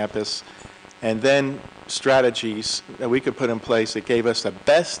our campus, and then strategies that we could put in place that gave us the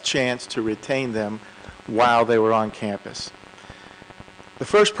best chance to retain them while they were on campus. The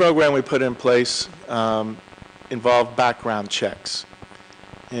first program we put in place involved background checks.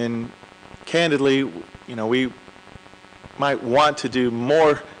 And candidly, you know, we might want to do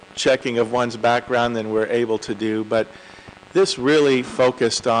more checking of one's background than we're able to do, but this really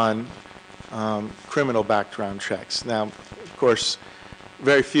focused on criminal background checks. Now, of course,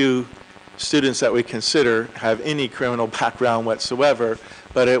 very few students that we consider have any criminal background whatsoever,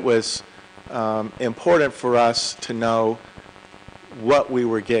 but it was important for us to know what we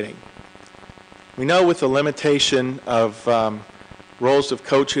were getting. We know with the limitation of roles of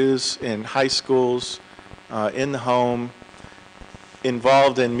coaches in high schools, in the home,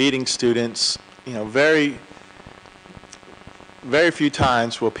 involved in meeting students, you know, very few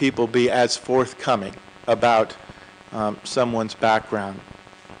times will people be as forthcoming about someone's background.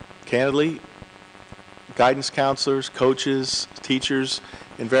 Candidly, guidance counselors, coaches, teachers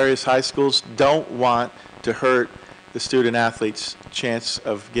in various high schools don't want to hurt the student athlete's chance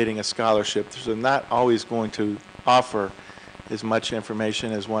of getting a scholarship. So they're not always going to offer as much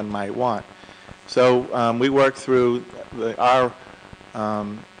information as one might want. So we work through our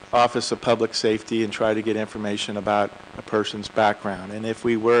Office of Public Safety and try to get information about a person's background. And if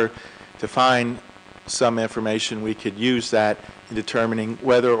we were to find some information, we could use that in determining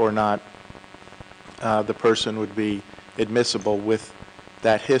whether or not the person would be admissible with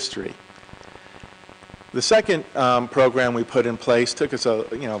that history. The second program we put in place took us a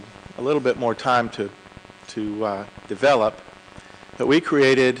little bit more time to develop, but we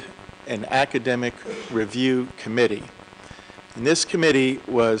created an academic review committee. And this committee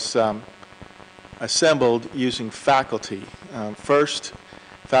was assembled using faculty. First,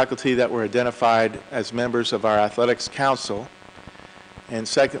 faculty that were identified as members of our athletics council, and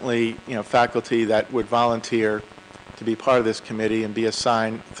secondly, faculty that would volunteer to be part of this committee and be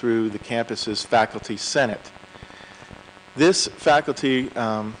assigned through the campus's faculty senate. This faculty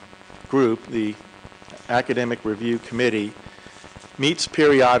group, the academic review committee, meets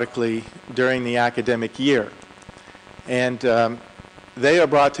periodically during the academic year. And they are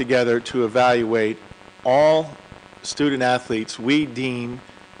brought together to evaluate all student athletes we deem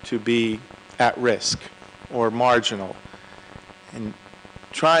to be at risk or marginal, and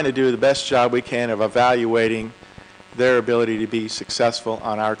trying to do the best job we can of evaluating their ability to be successful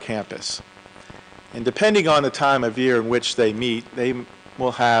on our campus. And depending on the time of year in which they meet, they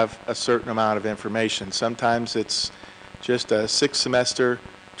will have a certain amount of information. Sometimes it's just a 6-semester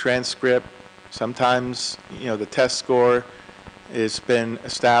transcript. Sometimes, the test score has been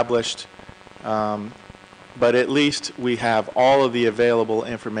established, but at least we have all of the available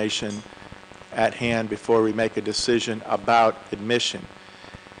information at hand before we make a decision about admission.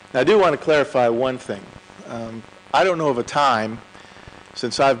 Now, I do want to clarify one thing. I don't know of a time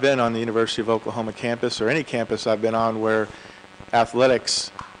since I've been on the University of Oklahoma campus or any campus I've been on where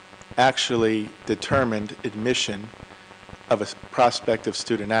athletics actually determined admission of a prospective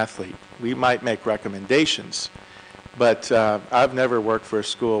student athlete. We might make recommendations, but I've never worked for a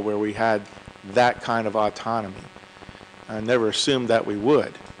school where we had that kind of autonomy. I never assumed that we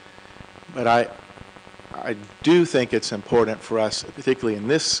would. But I do think it's important for us, particularly in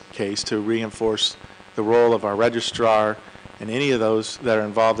this case, to reinforce the role of our registrar and any of those that are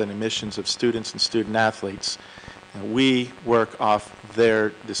involved in admissions of students and student athletes. And we work off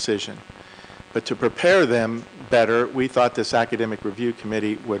their decision. But to prepare them better, we thought this academic review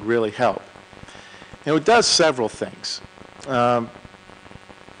committee would really help. And it does several things. The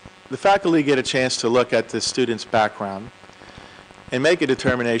faculty get a chance to look at the student's background and make a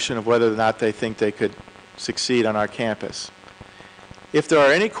determination of whether or not they think they could succeed on our campus. If there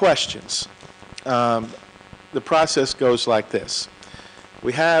are any questions, the process goes like this.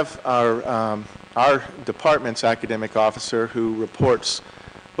 We have our department's academic officer who reports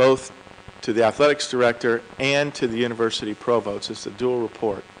both to the athletics director and to the university provost. It's a dual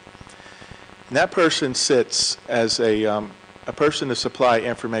report. And that person sits as a person to supply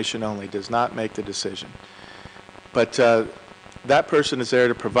information only, does not make the decision. But that person is there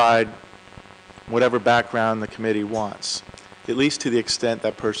to provide whatever background the committee wants. at least to the extent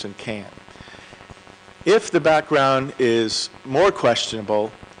that person can. If the background is more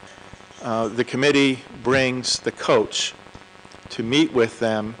questionable, the committee brings the coach to meet with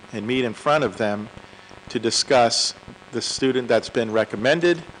them and meet in front of them to discuss the student that's been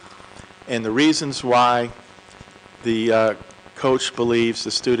recommended and the reasons why the coach believes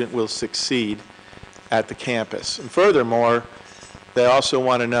the student will succeed at the campus. And furthermore, they also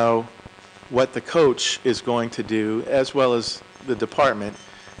want to know what the coach is going to do, as well as the department,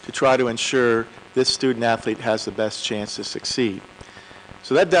 to try to ensure this student athlete has the best chance to succeed.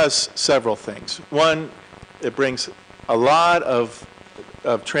 So that does several things. One, it brings a lot of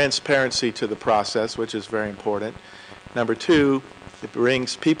transparency to the process, which is very important. Number two, it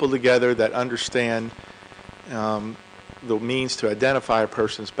brings people together that understand the means to identify a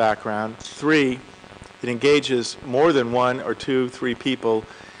person's background. Three, it engages more than one or two, three people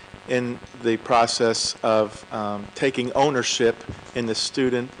in the process of taking ownership in the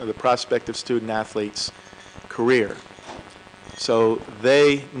student or the prospective student athlete's career. So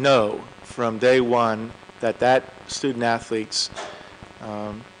they know from day one that that student athlete's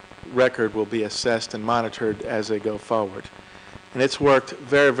record will be assessed and monitored as they go forward. And it's worked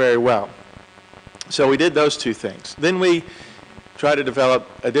very, very well. So we did those two things. Then we try to develop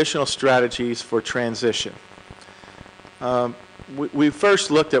additional strategies for transition. We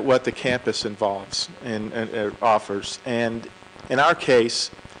first looked at what the campus involves and offers. And in our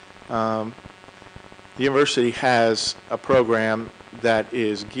case, the university has a program that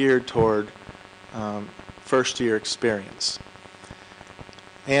is geared toward first-year experience.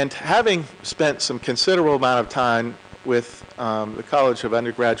 And having spent some considerable amount of time with the College of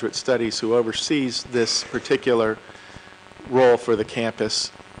Undergraduate Studies, who oversees this particular role for the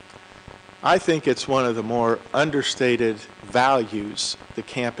campus, I think it's one of the more understated values the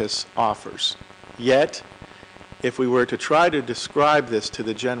campus offers. Yet, if we were to try to describe this to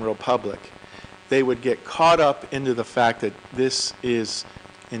the general public, they would get caught up into the fact that this is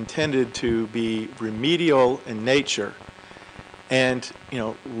intended to be remedial in nature and,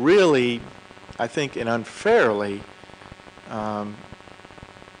 really, I think, and unfairly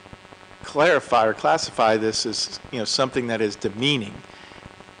clarify or classify this as, something that is demeaning.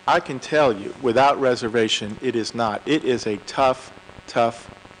 I can tell you, without reservation, it is not. It is a tough, tough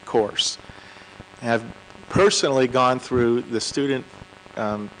course. And I've personally gone through the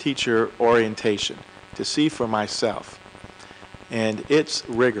student-teacher orientation to see for myself, and it's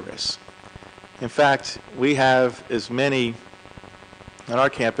rigorous. In fact, we have as many, on our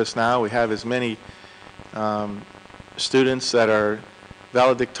campus now, we have as many students that are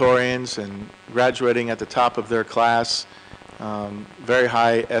valedictorians and graduating at the top of their class, very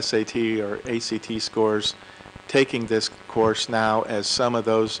high SAT or ACT scores, taking this course now as some of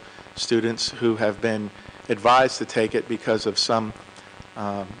those students who have been advised to take it because of some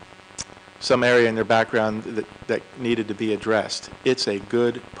area in their background that needed to be addressed. It's a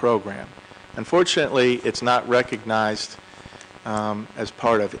good program. Unfortunately, it's not recognized as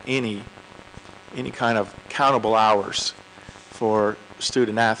part of any kind of countable hours for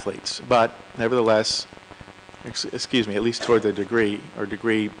student athletes, but nevertheless, at least toward the degree or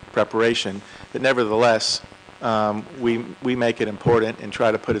degree preparation, but nevertheless, we make it important and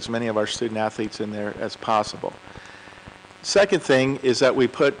try to put as many of our student athletes in there as possible. Second thing is that we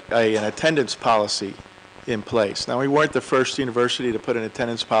put an attendance policy in place. Now, we weren't the first university to put an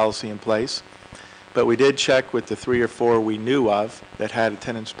attendance policy in place, but we did check with the 3 or 4 we knew of that had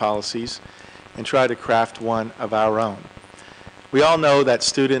attendance policies and try to craft one of our own. We all know that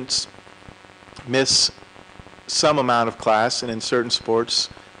students miss some amount of class, and in certain sports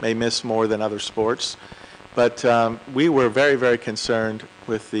may miss more than other sports. But we were very, very concerned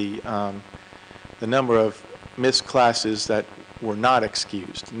with the number of missed classes that were not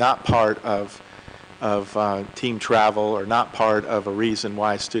excused, not part of team travel, or not part of a reason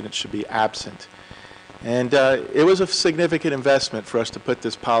why students should be absent. And it was a significant investment for us to put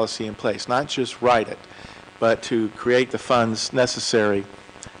this policy in place, not just write it, but to create the funds necessary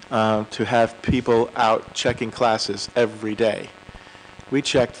to have people out checking classes every day. We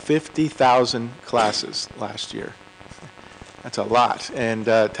checked 50,000 classes last year. That's a lot, and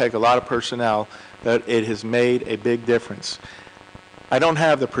take a lot of personnel, but it has made a big difference. I don't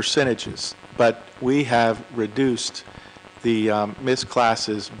have the percentages, but we have reduced the missed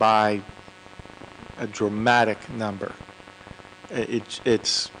classes by a dramatic number.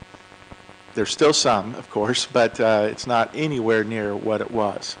 There's still some, of course, but it's not anywhere near what it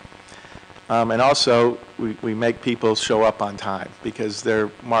was. And also, we make people show up on time because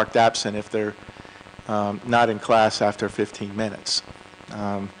they're marked absent if they're not in class after 15 minutes,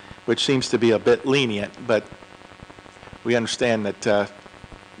 which seems to be a bit lenient, but we understand that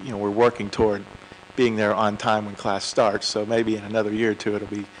we're working toward being there on time when class starts. So maybe in another year or two, it'll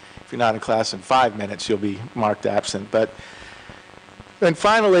be, if you're not in class in 5 minutes, you'll be marked absent. And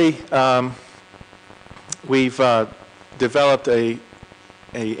finally, we've developed a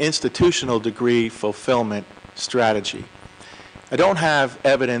institutional degree fulfillment strategy. I don't have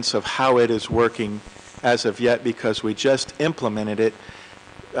evidence of how it is working as of yet because we just implemented it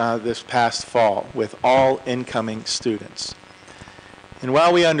this past fall with all incoming students. And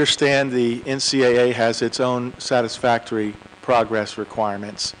while we understand the NCAA has its own satisfactory progress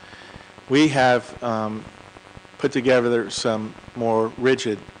requirements, we have put together some more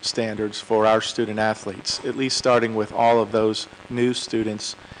rigid standards for our student athletes, at least starting with all of those new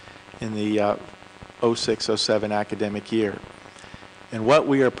students in the 06-07 academic year. And what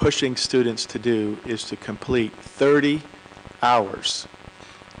we are pushing students to do is to complete 30 hours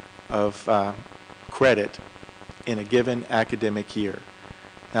of credit in a given academic year.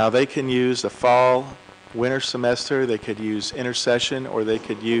 Now, they can use the fall, winter semester, they could use intersession, or they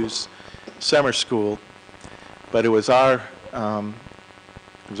could use summer school. But it was our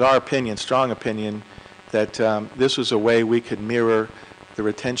opinion, strong opinion, that this was a way we could mirror the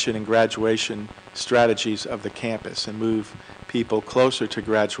retention and graduation strategies of the campus and move people closer to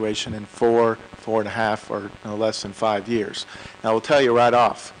graduation in 4.5, or no less than 5 years. Now, I will tell you right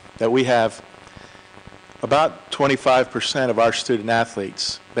off that we have about 25% of our student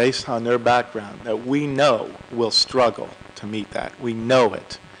athletes, based on their background, that we know will struggle to meet that. We know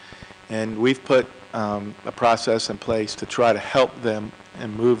it. And we've put a process in place to try to help them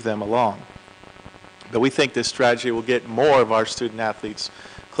and move them along. But we think this strategy will get more of our student athletes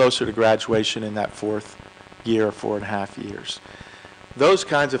closer to graduation in that 4th year or 4.5 years. Those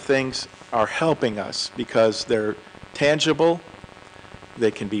kinds of things are helping us because they're tangible,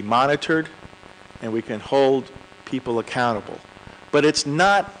 they can be monitored, and we can hold people accountable. But it's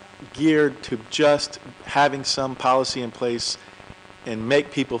not geared to just having some policy in place and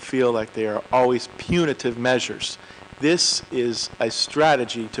make people feel like they are always punitive measures. This is a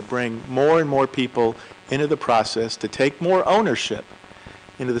strategy to bring more and more people into the process, to take more ownership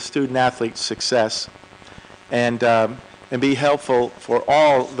into the student-athlete success, and be helpful for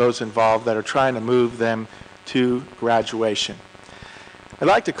all those involved that are trying to move them to graduation. I'd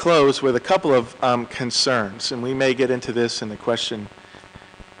like to close with a couple of concerns, and we may get into this in the question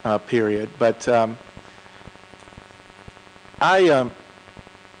period, but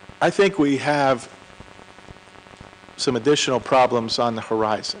I think we have some additional problems on the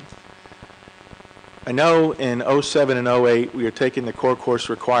horizon. I know in 07 and 08 we are taking the core course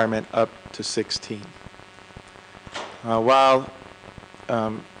requirement up to 16. While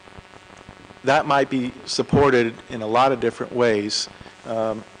that might be supported in a lot of different ways,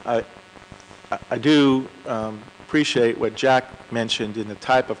 I do appreciate what Jack mentioned in the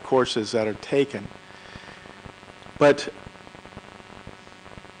type of courses that are taken. But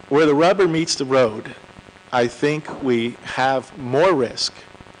where the rubber meets the road, I think we have more risk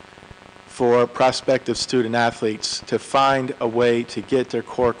for prospective student athletes to find a way to get their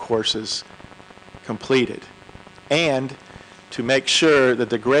core courses completed and to make sure that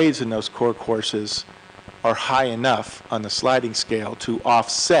the grades in those core courses are high enough on the sliding scale to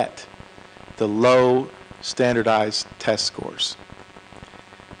offset the low standardized test scores.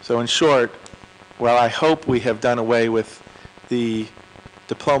 So in short, while I hope we have done away with the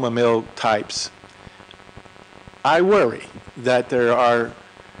diploma mill types, I worry that there are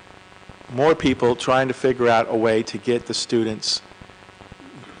more people trying to figure out a way to get the students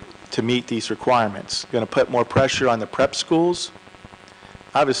to meet these requirements. Going to put more pressure on the prep schools.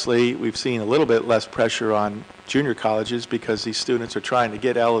 Obviously, we've seen a little bit less pressure on junior colleges because these students are trying to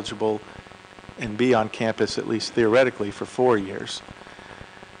get eligible and be on campus, at least theoretically, for 4 years.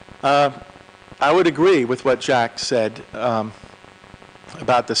 I would agree with what Jack said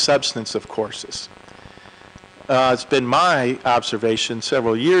about the substance of courses. It's been my observation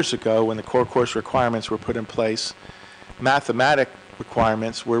several years ago when the core course requirements were put in place, mathematic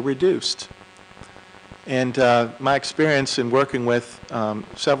requirements were reduced. And my experience in working with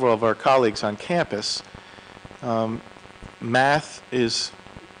several of our colleagues on campus, math is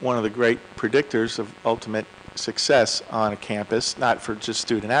one of the great predictors of ultimate success on a campus, not for just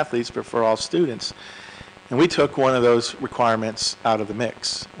student athletes, but for all students. And we took one of those requirements out of the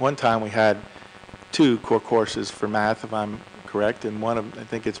mix. One time we had 2 core courses for math, if I'm correct, and one of, I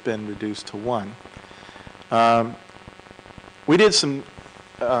think it's been reduced to 1. We did some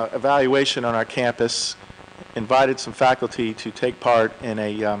evaluation on our campus, invited some faculty to take part in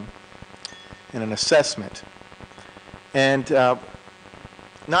an assessment. And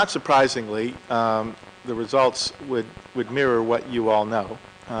not surprisingly, the results would mirror what you all know.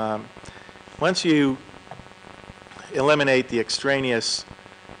 Once you eliminate the extraneous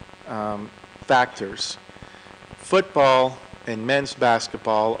factors, football and men's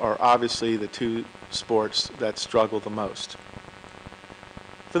basketball are obviously the two sports that struggle the most.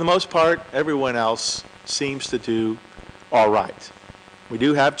 For the most part, everyone else seems to do all right. We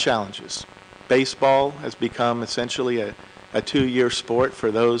do have challenges. Baseball has become essentially a 2-year sport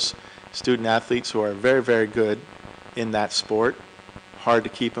for those student athletes who are very, very good in that sport. Hard to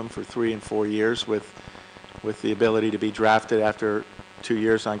keep them for 3 and 4 years with the ability to be drafted after 2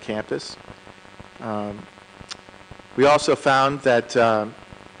 years on campus. We also found that in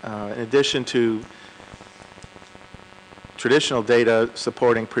addition to traditional data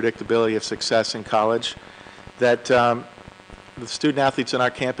supporting predictability of success in college, that the student athletes on our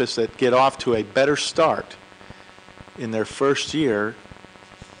campus that get off to a better start in their first year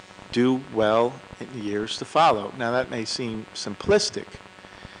do well in the years to follow. Now that may seem simplistic,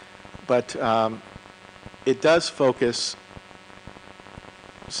 but it does focus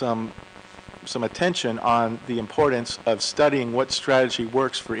some attention on the importance of studying what strategy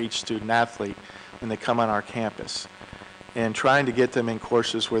works for each student athlete when they come on our campus, and trying to get them in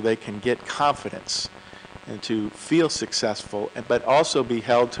courses where they can get confidence and to feel successful, but also be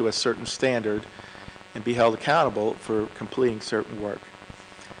held to a certain standard and be held accountable for completing certain work.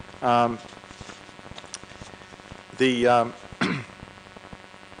 The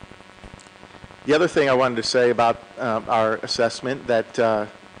other thing I wanted to say about our assessment, that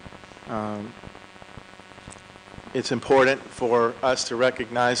it's important for us to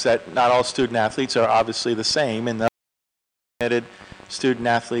recognize that not all student athletes are obviously the same, and that student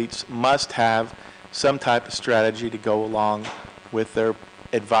athletes must have some type of strategy to go along with their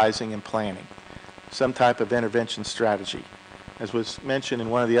advising and planning, some type of intervention strategy. As was mentioned in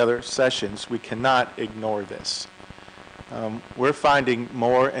one of the other sessions, we cannot ignore this. We're finding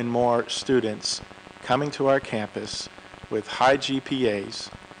more and more students coming to our campus with high GPAs,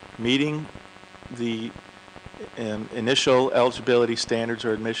 meeting the initial eligibility standards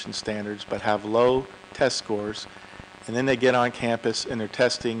or admission standards, but have low test scores, and then they get on campus and they're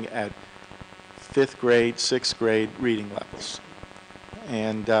testing at 5th grade, 6th grade reading levels.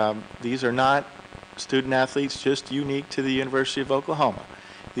 And these are not student athletes just unique to the University of Oklahoma.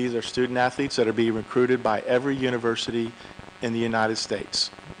 These are student athletes that are being recruited by every university in the United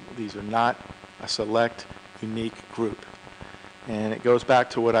States. These are not a select, unique group. And it goes back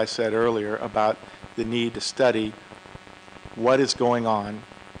to what I said earlier about the need to study what is going on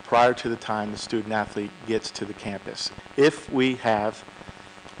prior to the time the student athlete gets to the campus. If we have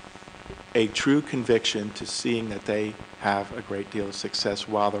a true conviction to seeing that they have a great deal of success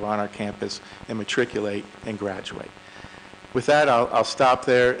while they're on our campus and matriculate and graduate. With that, I'll stop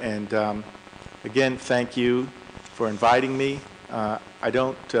there, and again, thank you for inviting me. I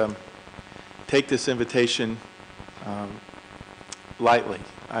don't take this invitation lightly.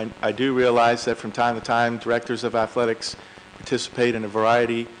 I do realize that from time to time, directors of athletics participate in a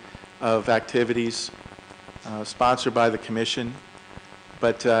variety of activities sponsored by the commission,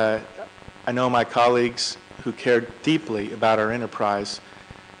 but I know my colleagues who care deeply about our enterprise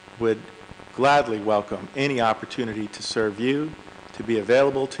would gladly welcome any opportunity to serve you, to be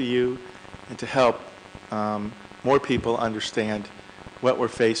available to you, and to help more people understand what we're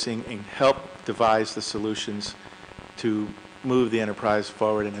facing and help devise the solutions to move the enterprise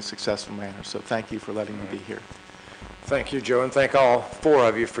forward in a successful manner. So thank you for letting me be here. Thank you, Joe, and thank all 4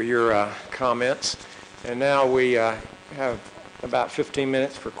 of you for your comments. And now we have about 15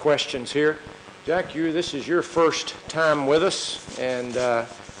 minutes for questions here. Jack, this is your first time with us, and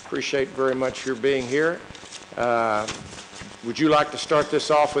appreciate very much your being here. Would you like to start this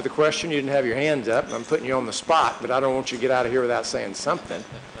off with a question? You didn't have your hands up. I'm putting you on the spot, but I don't want you to get out of here without saying something.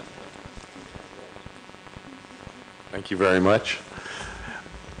 Thank you very much.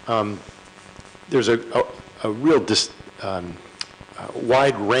 There's a real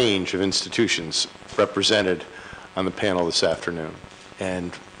wide range of institutions represented on the panel this afternoon.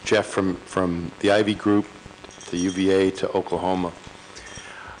 And Jeff, from the Ivy Group to UVA to Oklahoma.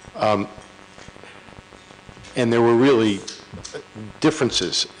 And there were really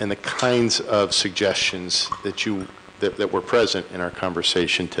differences in the kinds of suggestions that were present in our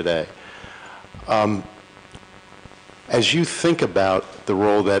conversation today. As you think about the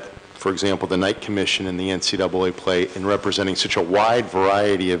role that, for example, the Knight Commission and the NCAA play in representing such a wide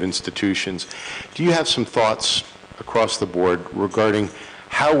variety of institutions, do you have some thoughts across the board regarding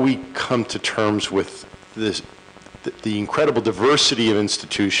how we come to terms with this, the incredible diversity of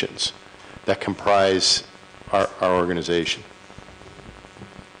institutions that comprise our organization?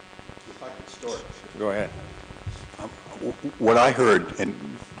 If I could start. Go ahead. What I heard, and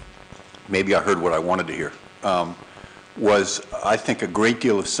maybe I heard what I wanted to hear, was, I think, a great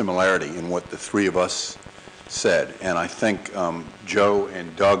deal of similarity in what the three of us said. And I think Joe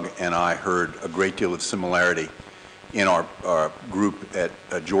and Doug and I heard a great deal of similarity in our group at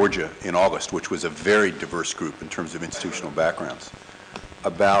Georgia in August, which was a very diverse group in terms of institutional backgrounds,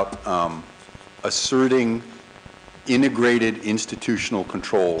 about asserting integrated institutional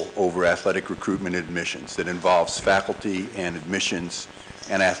control over athletic recruitment and admissions that involves faculty and admissions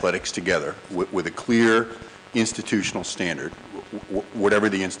and athletics together with a clear institutional standard, whatever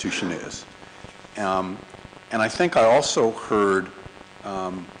the institution is. And I think I also heard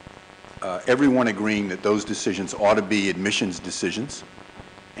everyone agreeing that those decisions ought to be admissions decisions.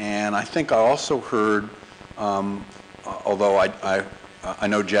 And I think I also heard, although I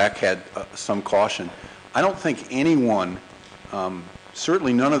know Jack had some caution, I don't think anyone,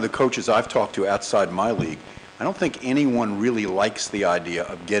 certainly none of the coaches I've talked to outside my league, I don't think anyone really likes the idea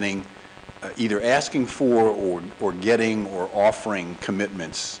of getting, either asking for or getting or offering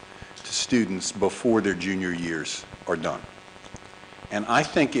commitments to students before their junior years are done. And I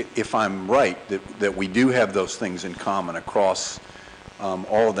think if I'm right, that we do have those things in common across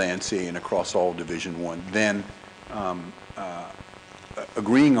all of the NCAA and across all Division I, then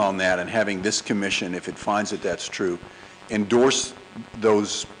agreeing on that and having this commission, if it finds that that's true, endorse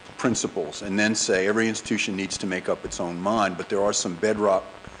those principles and then say every institution needs to make up its own mind, but there are some bedrock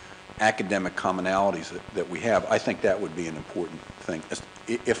academic commonalities that we have. I think that would be an important thing,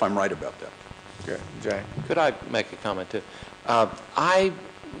 if I'm right about that. Good. Jay? Could I make a comment too? I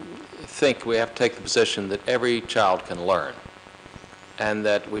think we have to take the position that every child can learn, and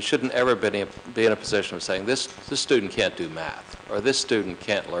that we shouldn't ever be in a position of saying this student can't do math, or this student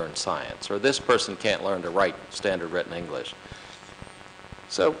can't learn science, or this person can't learn to write standard written English.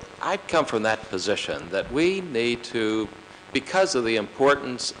 So I come from that position that we need to, because of the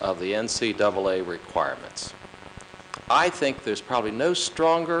importance of the NCAA requirements, I think there's probably no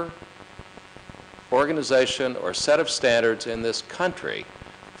stronger organization or set of standards in this country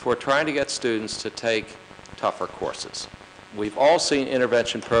for trying to get students to take tougher courses. We've all seen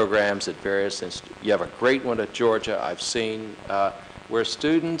intervention programs at various institutes. You have a great one at Georgia I've seen where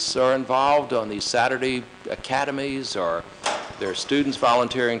students are involved on these Saturday academies, or there are students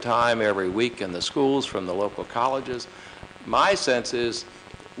volunteering time every week in the schools from the local colleges. My sense is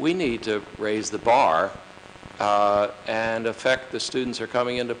we need to raise the bar and affect the students who are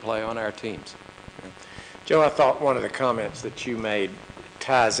coming into play on our teams. Joe, I thought one of the comments that you made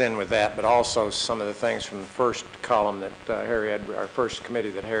ties in with that, but also some of the things from the first column that our first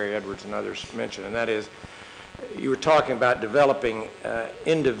committee that Harry Edwards and others mentioned, and that is you were talking about developing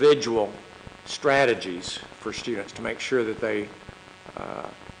individual strategies for students to make sure that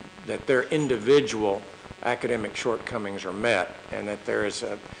that their individual academic shortcomings are met, and that there is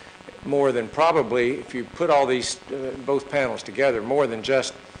more than probably, if you put all these both panels together, more than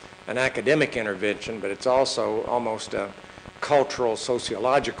just an academic intervention, but it's also almost a cultural,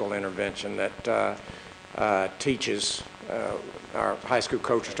 sociological intervention that teaches, our high school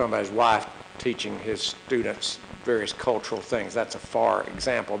coach was talking about his wife teaching his students various cultural things. That's a far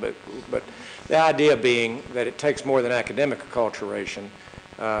example, but the idea being that it takes more than academic acculturation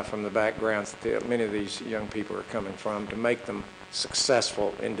from the backgrounds that many of these young people are coming from to make them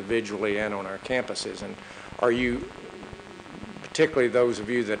successful individually and on our campuses. And are you, particularly those of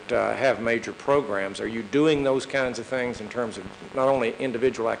you that have major programs, are you doing those kinds of things in terms of not only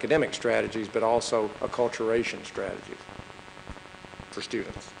individual academic strategies, but also acculturation strategies for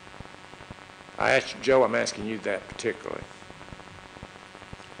students? I asked Joe, I'm asking you that particularly.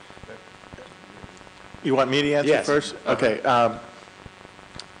 You want me to answer Yes. first? Okay.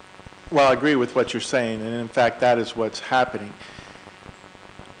 Well, I agree with what you're saying, and in fact, that is what's happening.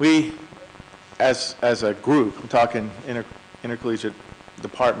 We, as a group, I'm talking intercollegiate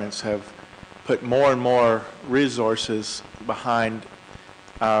departments, have put more and more resources behind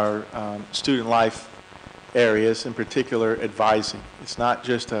our student life areas, in particular advising. It's not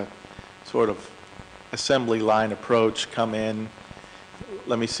just a sort of assembly line approach, come in,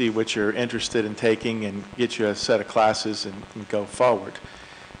 let me see what you're interested in taking and get you a set of classes and go forward.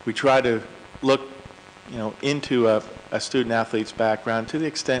 We try to look, into a student athlete's background to the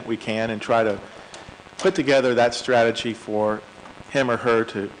extent we can and try to put together that strategy for him or her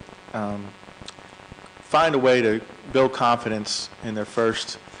to find a way to build confidence in their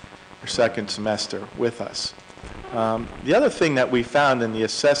first or second semester with us. The other thing that we found in the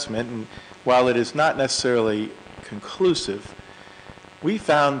assessment, and while it is not necessarily conclusive, we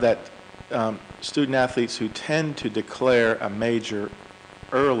found that student athletes who tend to declare a major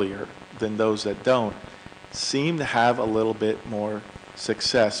earlier than those that don't seem to have a little bit more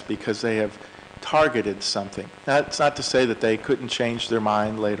success because they have targeted something. That's not to say that they couldn't change their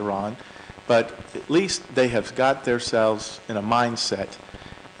mind later on, but at least they have got themselves in a mindset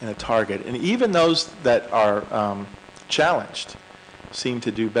and a target. And even those that are challenged seem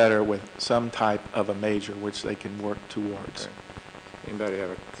to do better with some type of a major which they can work towards. Okay. Anybody have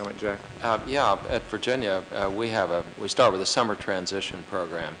a comment, Jack? Yeah, at Virginia, we start with a summer transition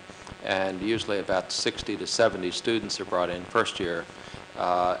program, and usually about 60 to 70 students are brought in first year,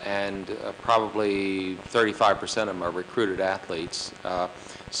 and probably 35% of them are recruited athletes.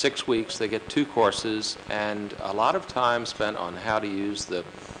 6 weeks, they get 2 courses, and a lot of time spent on how to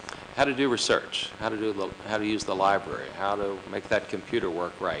do research, how to use the library, how to make that computer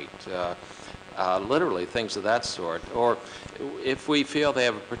work right. Literally things of that sort. Or if we feel they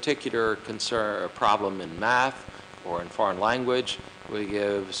have a particular concern or problem in math or in foreign language, we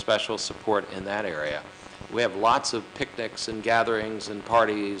give special support in that area. We have lots of picnics and gatherings and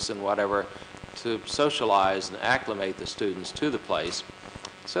parties and whatever to socialize and acclimate the students to the place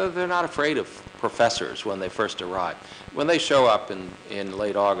so they're not afraid of professors when they first arrive. When they show up in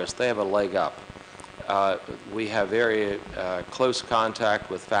late August, they have a leg up. We have very close contact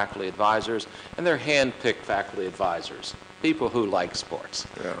with faculty advisors, and they're hand-picked faculty advisors, people who like sports.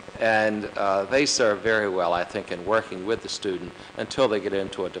 Yeah. And they serve very well, I think, in working with the student until they get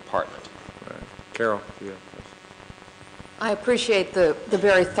into a department. Right. Carol? Yeah. I appreciate the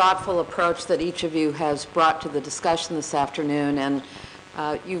very thoughtful approach that each of you has brought to the discussion this afternoon, and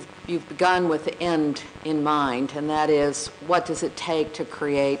you've begun with the end in mind, and that is, what does it take to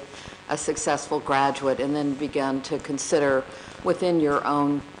create a successful graduate, and then begun to consider within your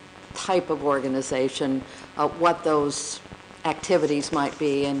own type of organization what those activities might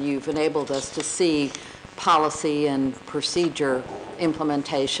be, and you've enabled us to see policy and procedure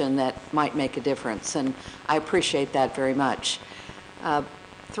implementation that might make a difference, and I appreciate that very much.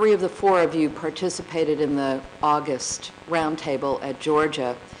 3 of the 4 of you participated in the August roundtable at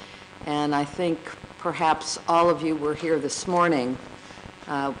Georgia, and I think perhaps all of you were here this morning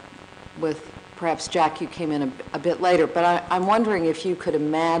with perhaps Jack, you came in a bit later, but I'm wondering if you could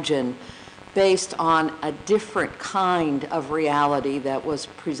imagine, based on a different kind of reality that was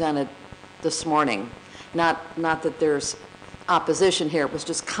presented this morning, not that there's opposition here, it was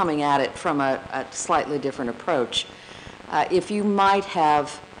just coming at it from a slightly different approach. If you might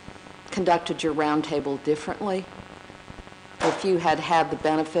have conducted your roundtable differently, if you had had the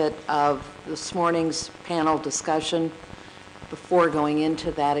benefit of this morning's panel discussion before going into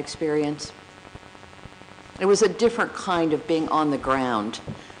that experience. It was a different kind of being on the ground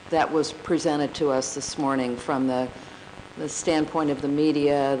that was presented to us this morning from the standpoint of the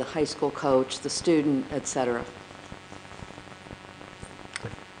media, the high school coach, the student, et cetera.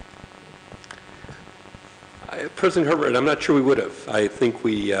 President Herbert, I'm not sure we would have. I think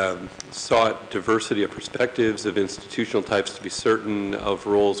we sought diversity of perspectives, of institutional types to be certain, of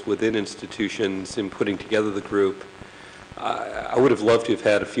roles within institutions in putting together the group. I would have loved to have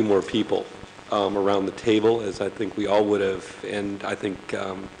had a few more people around the table, as I think we all would have, and I think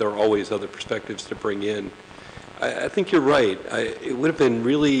there are always other perspectives to bring in. I think you're right. It would have been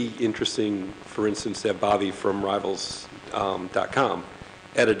really interesting, for instance, to have Bobby from Rivals.com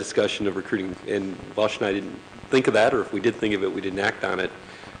at a discussion of recruiting, and Walsh and I didn't think of that, or if we did think of it, we didn't act on it.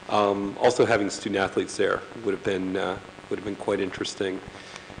 Also having student athletes there would have been quite interesting.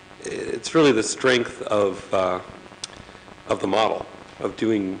 It's really the strength of the model of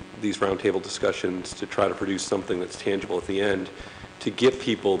doing these roundtable discussions to try to produce something that's tangible at the end, to get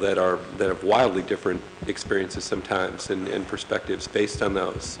people that have wildly different experiences sometimes and perspectives based on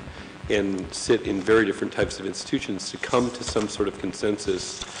those, and sit in very different types of institutions to come to some sort of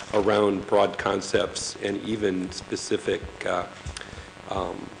consensus around broad concepts and even specific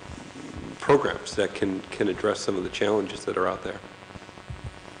programs that can address some of the challenges that are out there.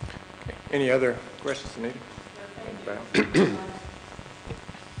 Okay. Any other questions, Anita?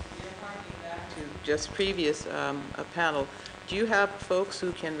 Just previous a panel, do you have folks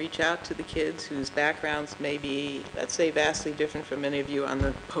who can reach out to the kids whose backgrounds may be, let's say, vastly different from many of you on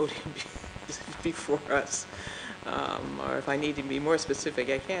the podium before us? Or if I need to be more specific,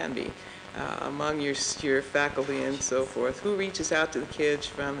 I can be. Among your faculty and so forth, who reaches out to the kids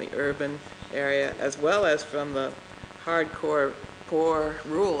from the urban area as well as from the hardcore, poor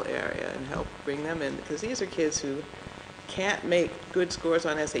rural area and help bring them in? Because these are kids who can't make good scores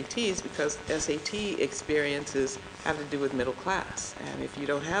on SATs because SAT experiences have to do with middle class. And if you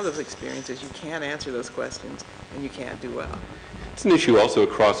don't have those experiences, you can't answer those questions and you can't do well. It's an issue also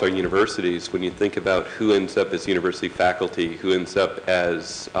across our universities when you think about who ends up as university faculty, who ends up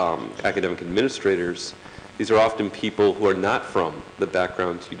as academic administrators. These are often people who are not from the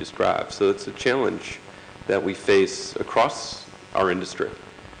backgrounds you described. So it's a challenge that we face across our industry.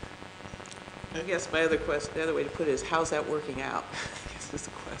 I guess my other question, the other way to put it is, how's that working out? I guess is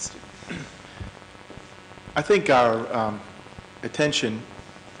the question. I think our attention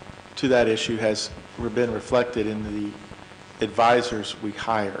to that issue has been reflected in the advisors we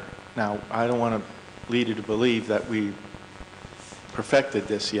hire. Now, I don't want to lead you to believe that we perfected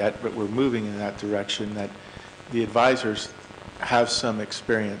this yet, but we're moving in that direction, that the advisors have some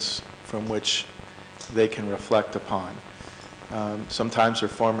experience from which they can reflect upon. Sometimes they're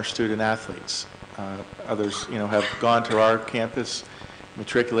former student athletes. Others, have gone to our campus,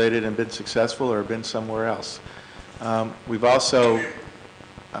 matriculated and been successful, or been somewhere else. We've also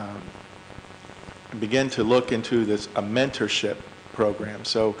begin to look into a mentorship program.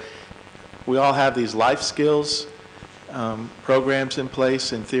 So we all have these life skills programs in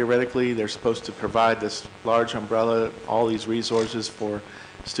place, and theoretically they're supposed to provide this large umbrella, all these resources for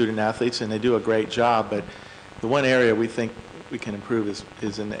student athletes, and they do a great job. But the one area we think we can improve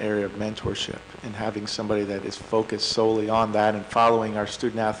is in the area of mentorship, and having somebody that is focused solely on that and following our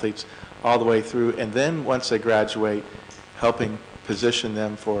student athletes all the way through, and then once they graduate, helping position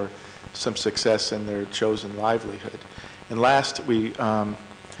them for some success in their chosen livelihood. And last, we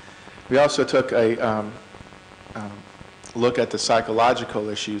also took a look at the psychological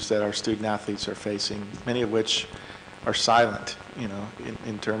issues that our student athletes are facing, many of which are silent,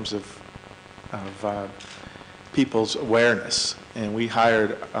 in terms of people's awareness. And we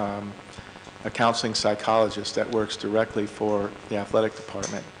hired a counseling psychologist that works directly for the athletic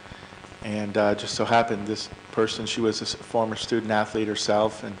department. And just so happened, this person, she was a former student athlete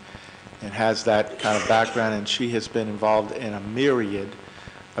herself, and has that kind of background, and she has been involved in a myriad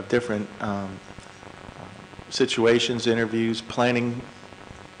of different situations, interviews, planning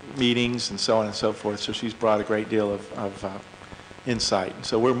meetings, and so on and so forth. So she's brought a great deal of insight.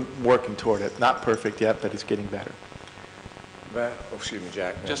 So we're working toward it. Not perfect yet, but it's getting better. Excuse me,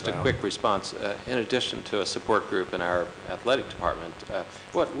 Jack. Just a quick response. In addition to a support group in our athletic department,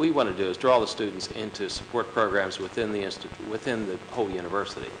 what we want to do is draw the students into support programs within the within the whole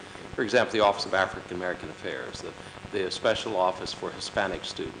university. For example, the Office of African American Affairs, the Special Office for Hispanic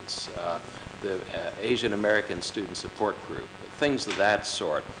Students, the Asian American Student Support Group, things of that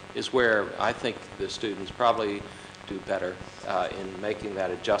sort is where I think the students probably do better in making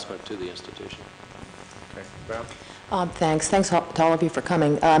that adjustment to the institution. Okay, Brown? Thanks to all of you for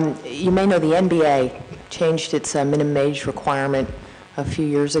coming. You may know the NBA changed its minimum age requirement a few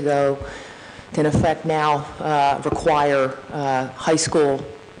years ago to in effect now require high school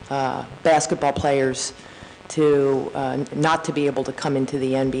basketball players to not to be able to come into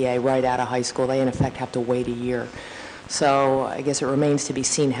the NBA right out of high school. They in effect have to wait a year. So I guess it remains to be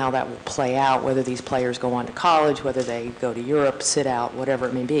seen how that will play out, whether these players go on to college, whether they go to Europe, sit out, whatever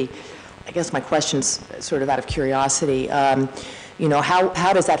it may be. I guess my question's sort of out of curiosity. How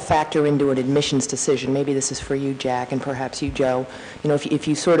does that factor into an admissions decision? Maybe this is for you, Jack, and perhaps you, Joe. If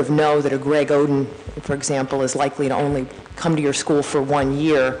you sort of know that a Greg Oden, for example, is likely to only come to your school for 1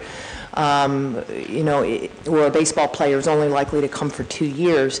 year, or a baseball player is only likely to come for 2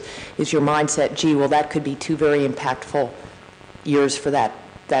 years, is your mindset, gee, well, that could be 2 very impactful years for that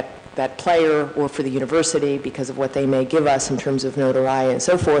player or for the university because of what they may give us in terms of notoriety and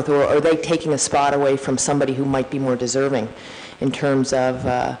so forth, or are they taking a spot away from somebody who might be more deserving in terms of,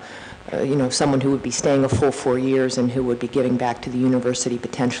 someone who would be staying a full 4 years and who would be giving back to the university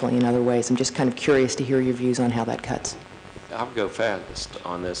potentially in other ways? I'm just kind of curious to hear your views on how that cuts. I'll go fast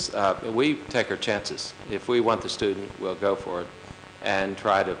on this. We take our chances. If we want the student, we'll go for it and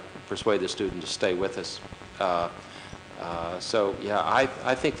try to persuade the student to stay with us. I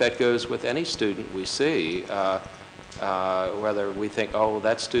think that goes with any student we see, whether we think, oh,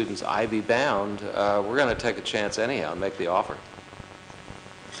 that student's Ivy bound, we're going to take a chance anyhow and make the offer.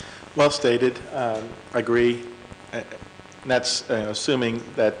 Well stated. I agree. And that's assuming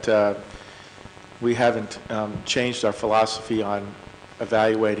that we haven't changed our philosophy on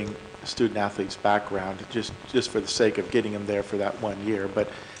evaluating student athletes' background just for the sake of getting them there for that 1 year. But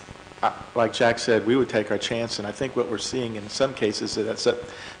like Jack said, we would take our chance, and I think what we're seeing in some cases is that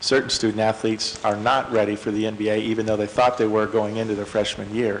certain student athletes are not ready for the NBA, even though they thought they were going into their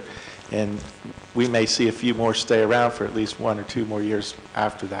freshman year. And we may see a few more stay around for at least 1 or 2 more years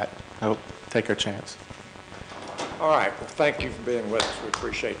after that. So take our chance. All right. Well, thank you for being with us. We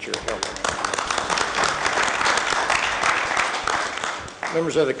appreciate your help.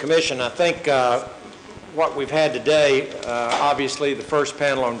 Members of the commission, I think what we've had today, obviously the first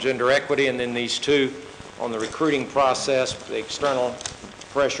panel on gender equity, and then these two on the recruiting process, the external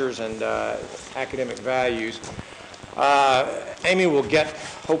pressures and academic values. Amy will get,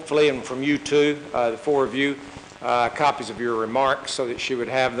 hopefully, and from you too, the four of you, copies of your remarks so that she would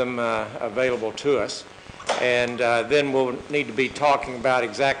have them available to us. And then we'll need to be talking about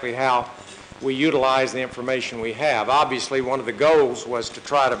exactly how we utilize the information we have. Obviously, one of the goals was to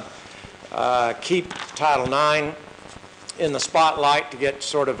try to keep Title IX in the spotlight, to get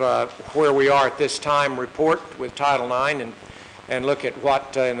sort of where we are at this time report with Title IX, and look at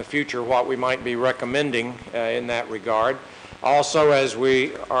what in the future what we might be recommending in that regard. Also, as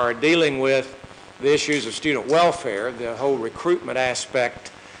we are dealing with the issues of student welfare, the whole recruitment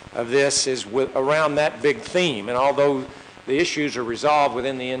aspect of this is around that big theme. And although the issues are resolved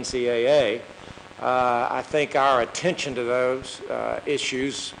within the NCAA, I think our attention to those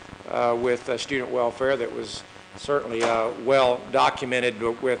issues with student welfare, that was certainly well documented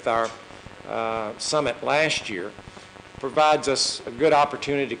with our summit last year, provides us a good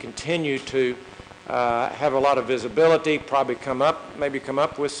opportunity to continue to have a lot of visibility, maybe come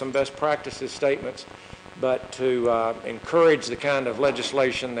up with some best practices statements, but to encourage the kind of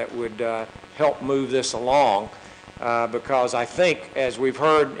legislation that would help move this along, because I think, as we've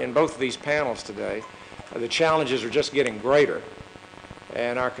heard in both of these panels today, the challenges are just getting greater,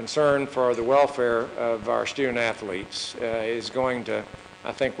 and our concern for the welfare of our student athletes is going to,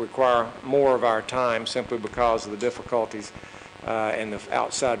 I think, require more of our time, simply because of the difficulties and the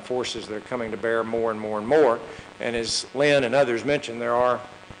outside forces that are coming to bear more and more and more. And as Lynn and others mentioned, there are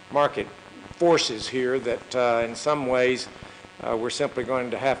market forces here that in some ways we're simply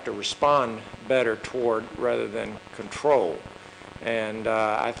going to have to respond better toward rather than control. And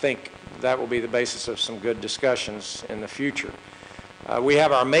I think that will be the basis of some good discussions in the future. We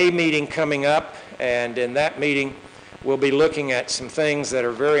have our May meeting coming up, and in that meeting we'll be looking at some things that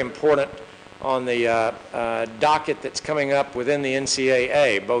are very important on the docket that's coming up within the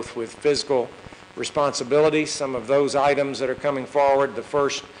NCAA, both with fiscal responsibility, some of those items that are coming forward, the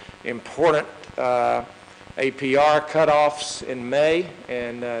first important APR cutoffs in May,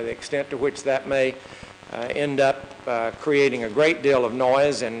 and the extent to which that may end up creating a great deal of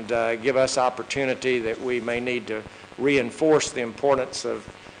noise and give us opportunity that we may need to reinforce the importance of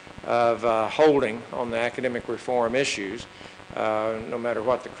holding on the academic reform issues, no matter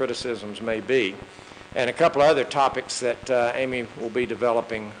what the criticisms may be. And a couple of other topics that Amy will be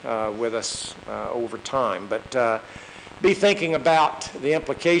developing with us over time. But be thinking about the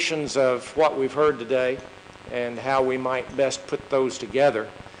implications of what we've heard today and how we might best put those together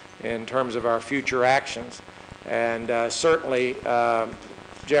in terms of our future actions. And certainly,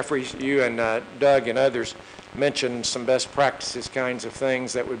 Jeffrey, you and Doug and others mentioned some best practices kinds of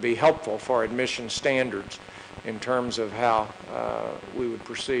things that would be helpful for admission standards in terms of how we would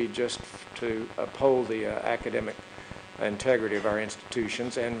proceed just to uphold the academic integrity of our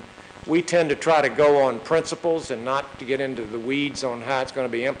institutions. And we tend to try to go on principles and not to get into the weeds on how it's going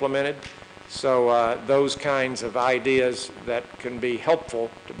to be implemented. So those kinds of ideas that can be helpful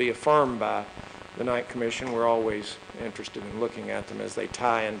to be affirmed by the Knight Commission, we're always interested in looking at them as they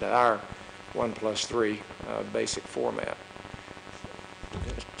tie into our 1+3 basic format.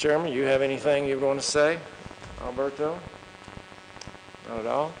 Mr. Chairman, you have anything you want to say? Alberto? Not at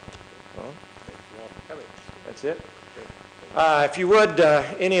all? Well, that's it? If you would,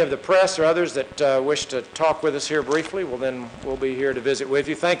 any of the press or others that wish to talk with us here briefly, well, then we'll be here to visit with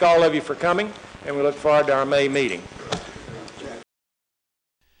you. Thank all of you for coming, and we look forward to our May meeting.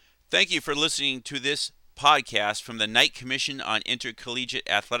 Thank you for listening to this podcast from the Knight Commission on Intercollegiate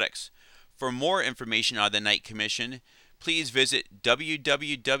Athletics. For more information on the Knight Commission, please visit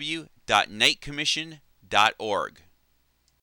www.knightcommission.org.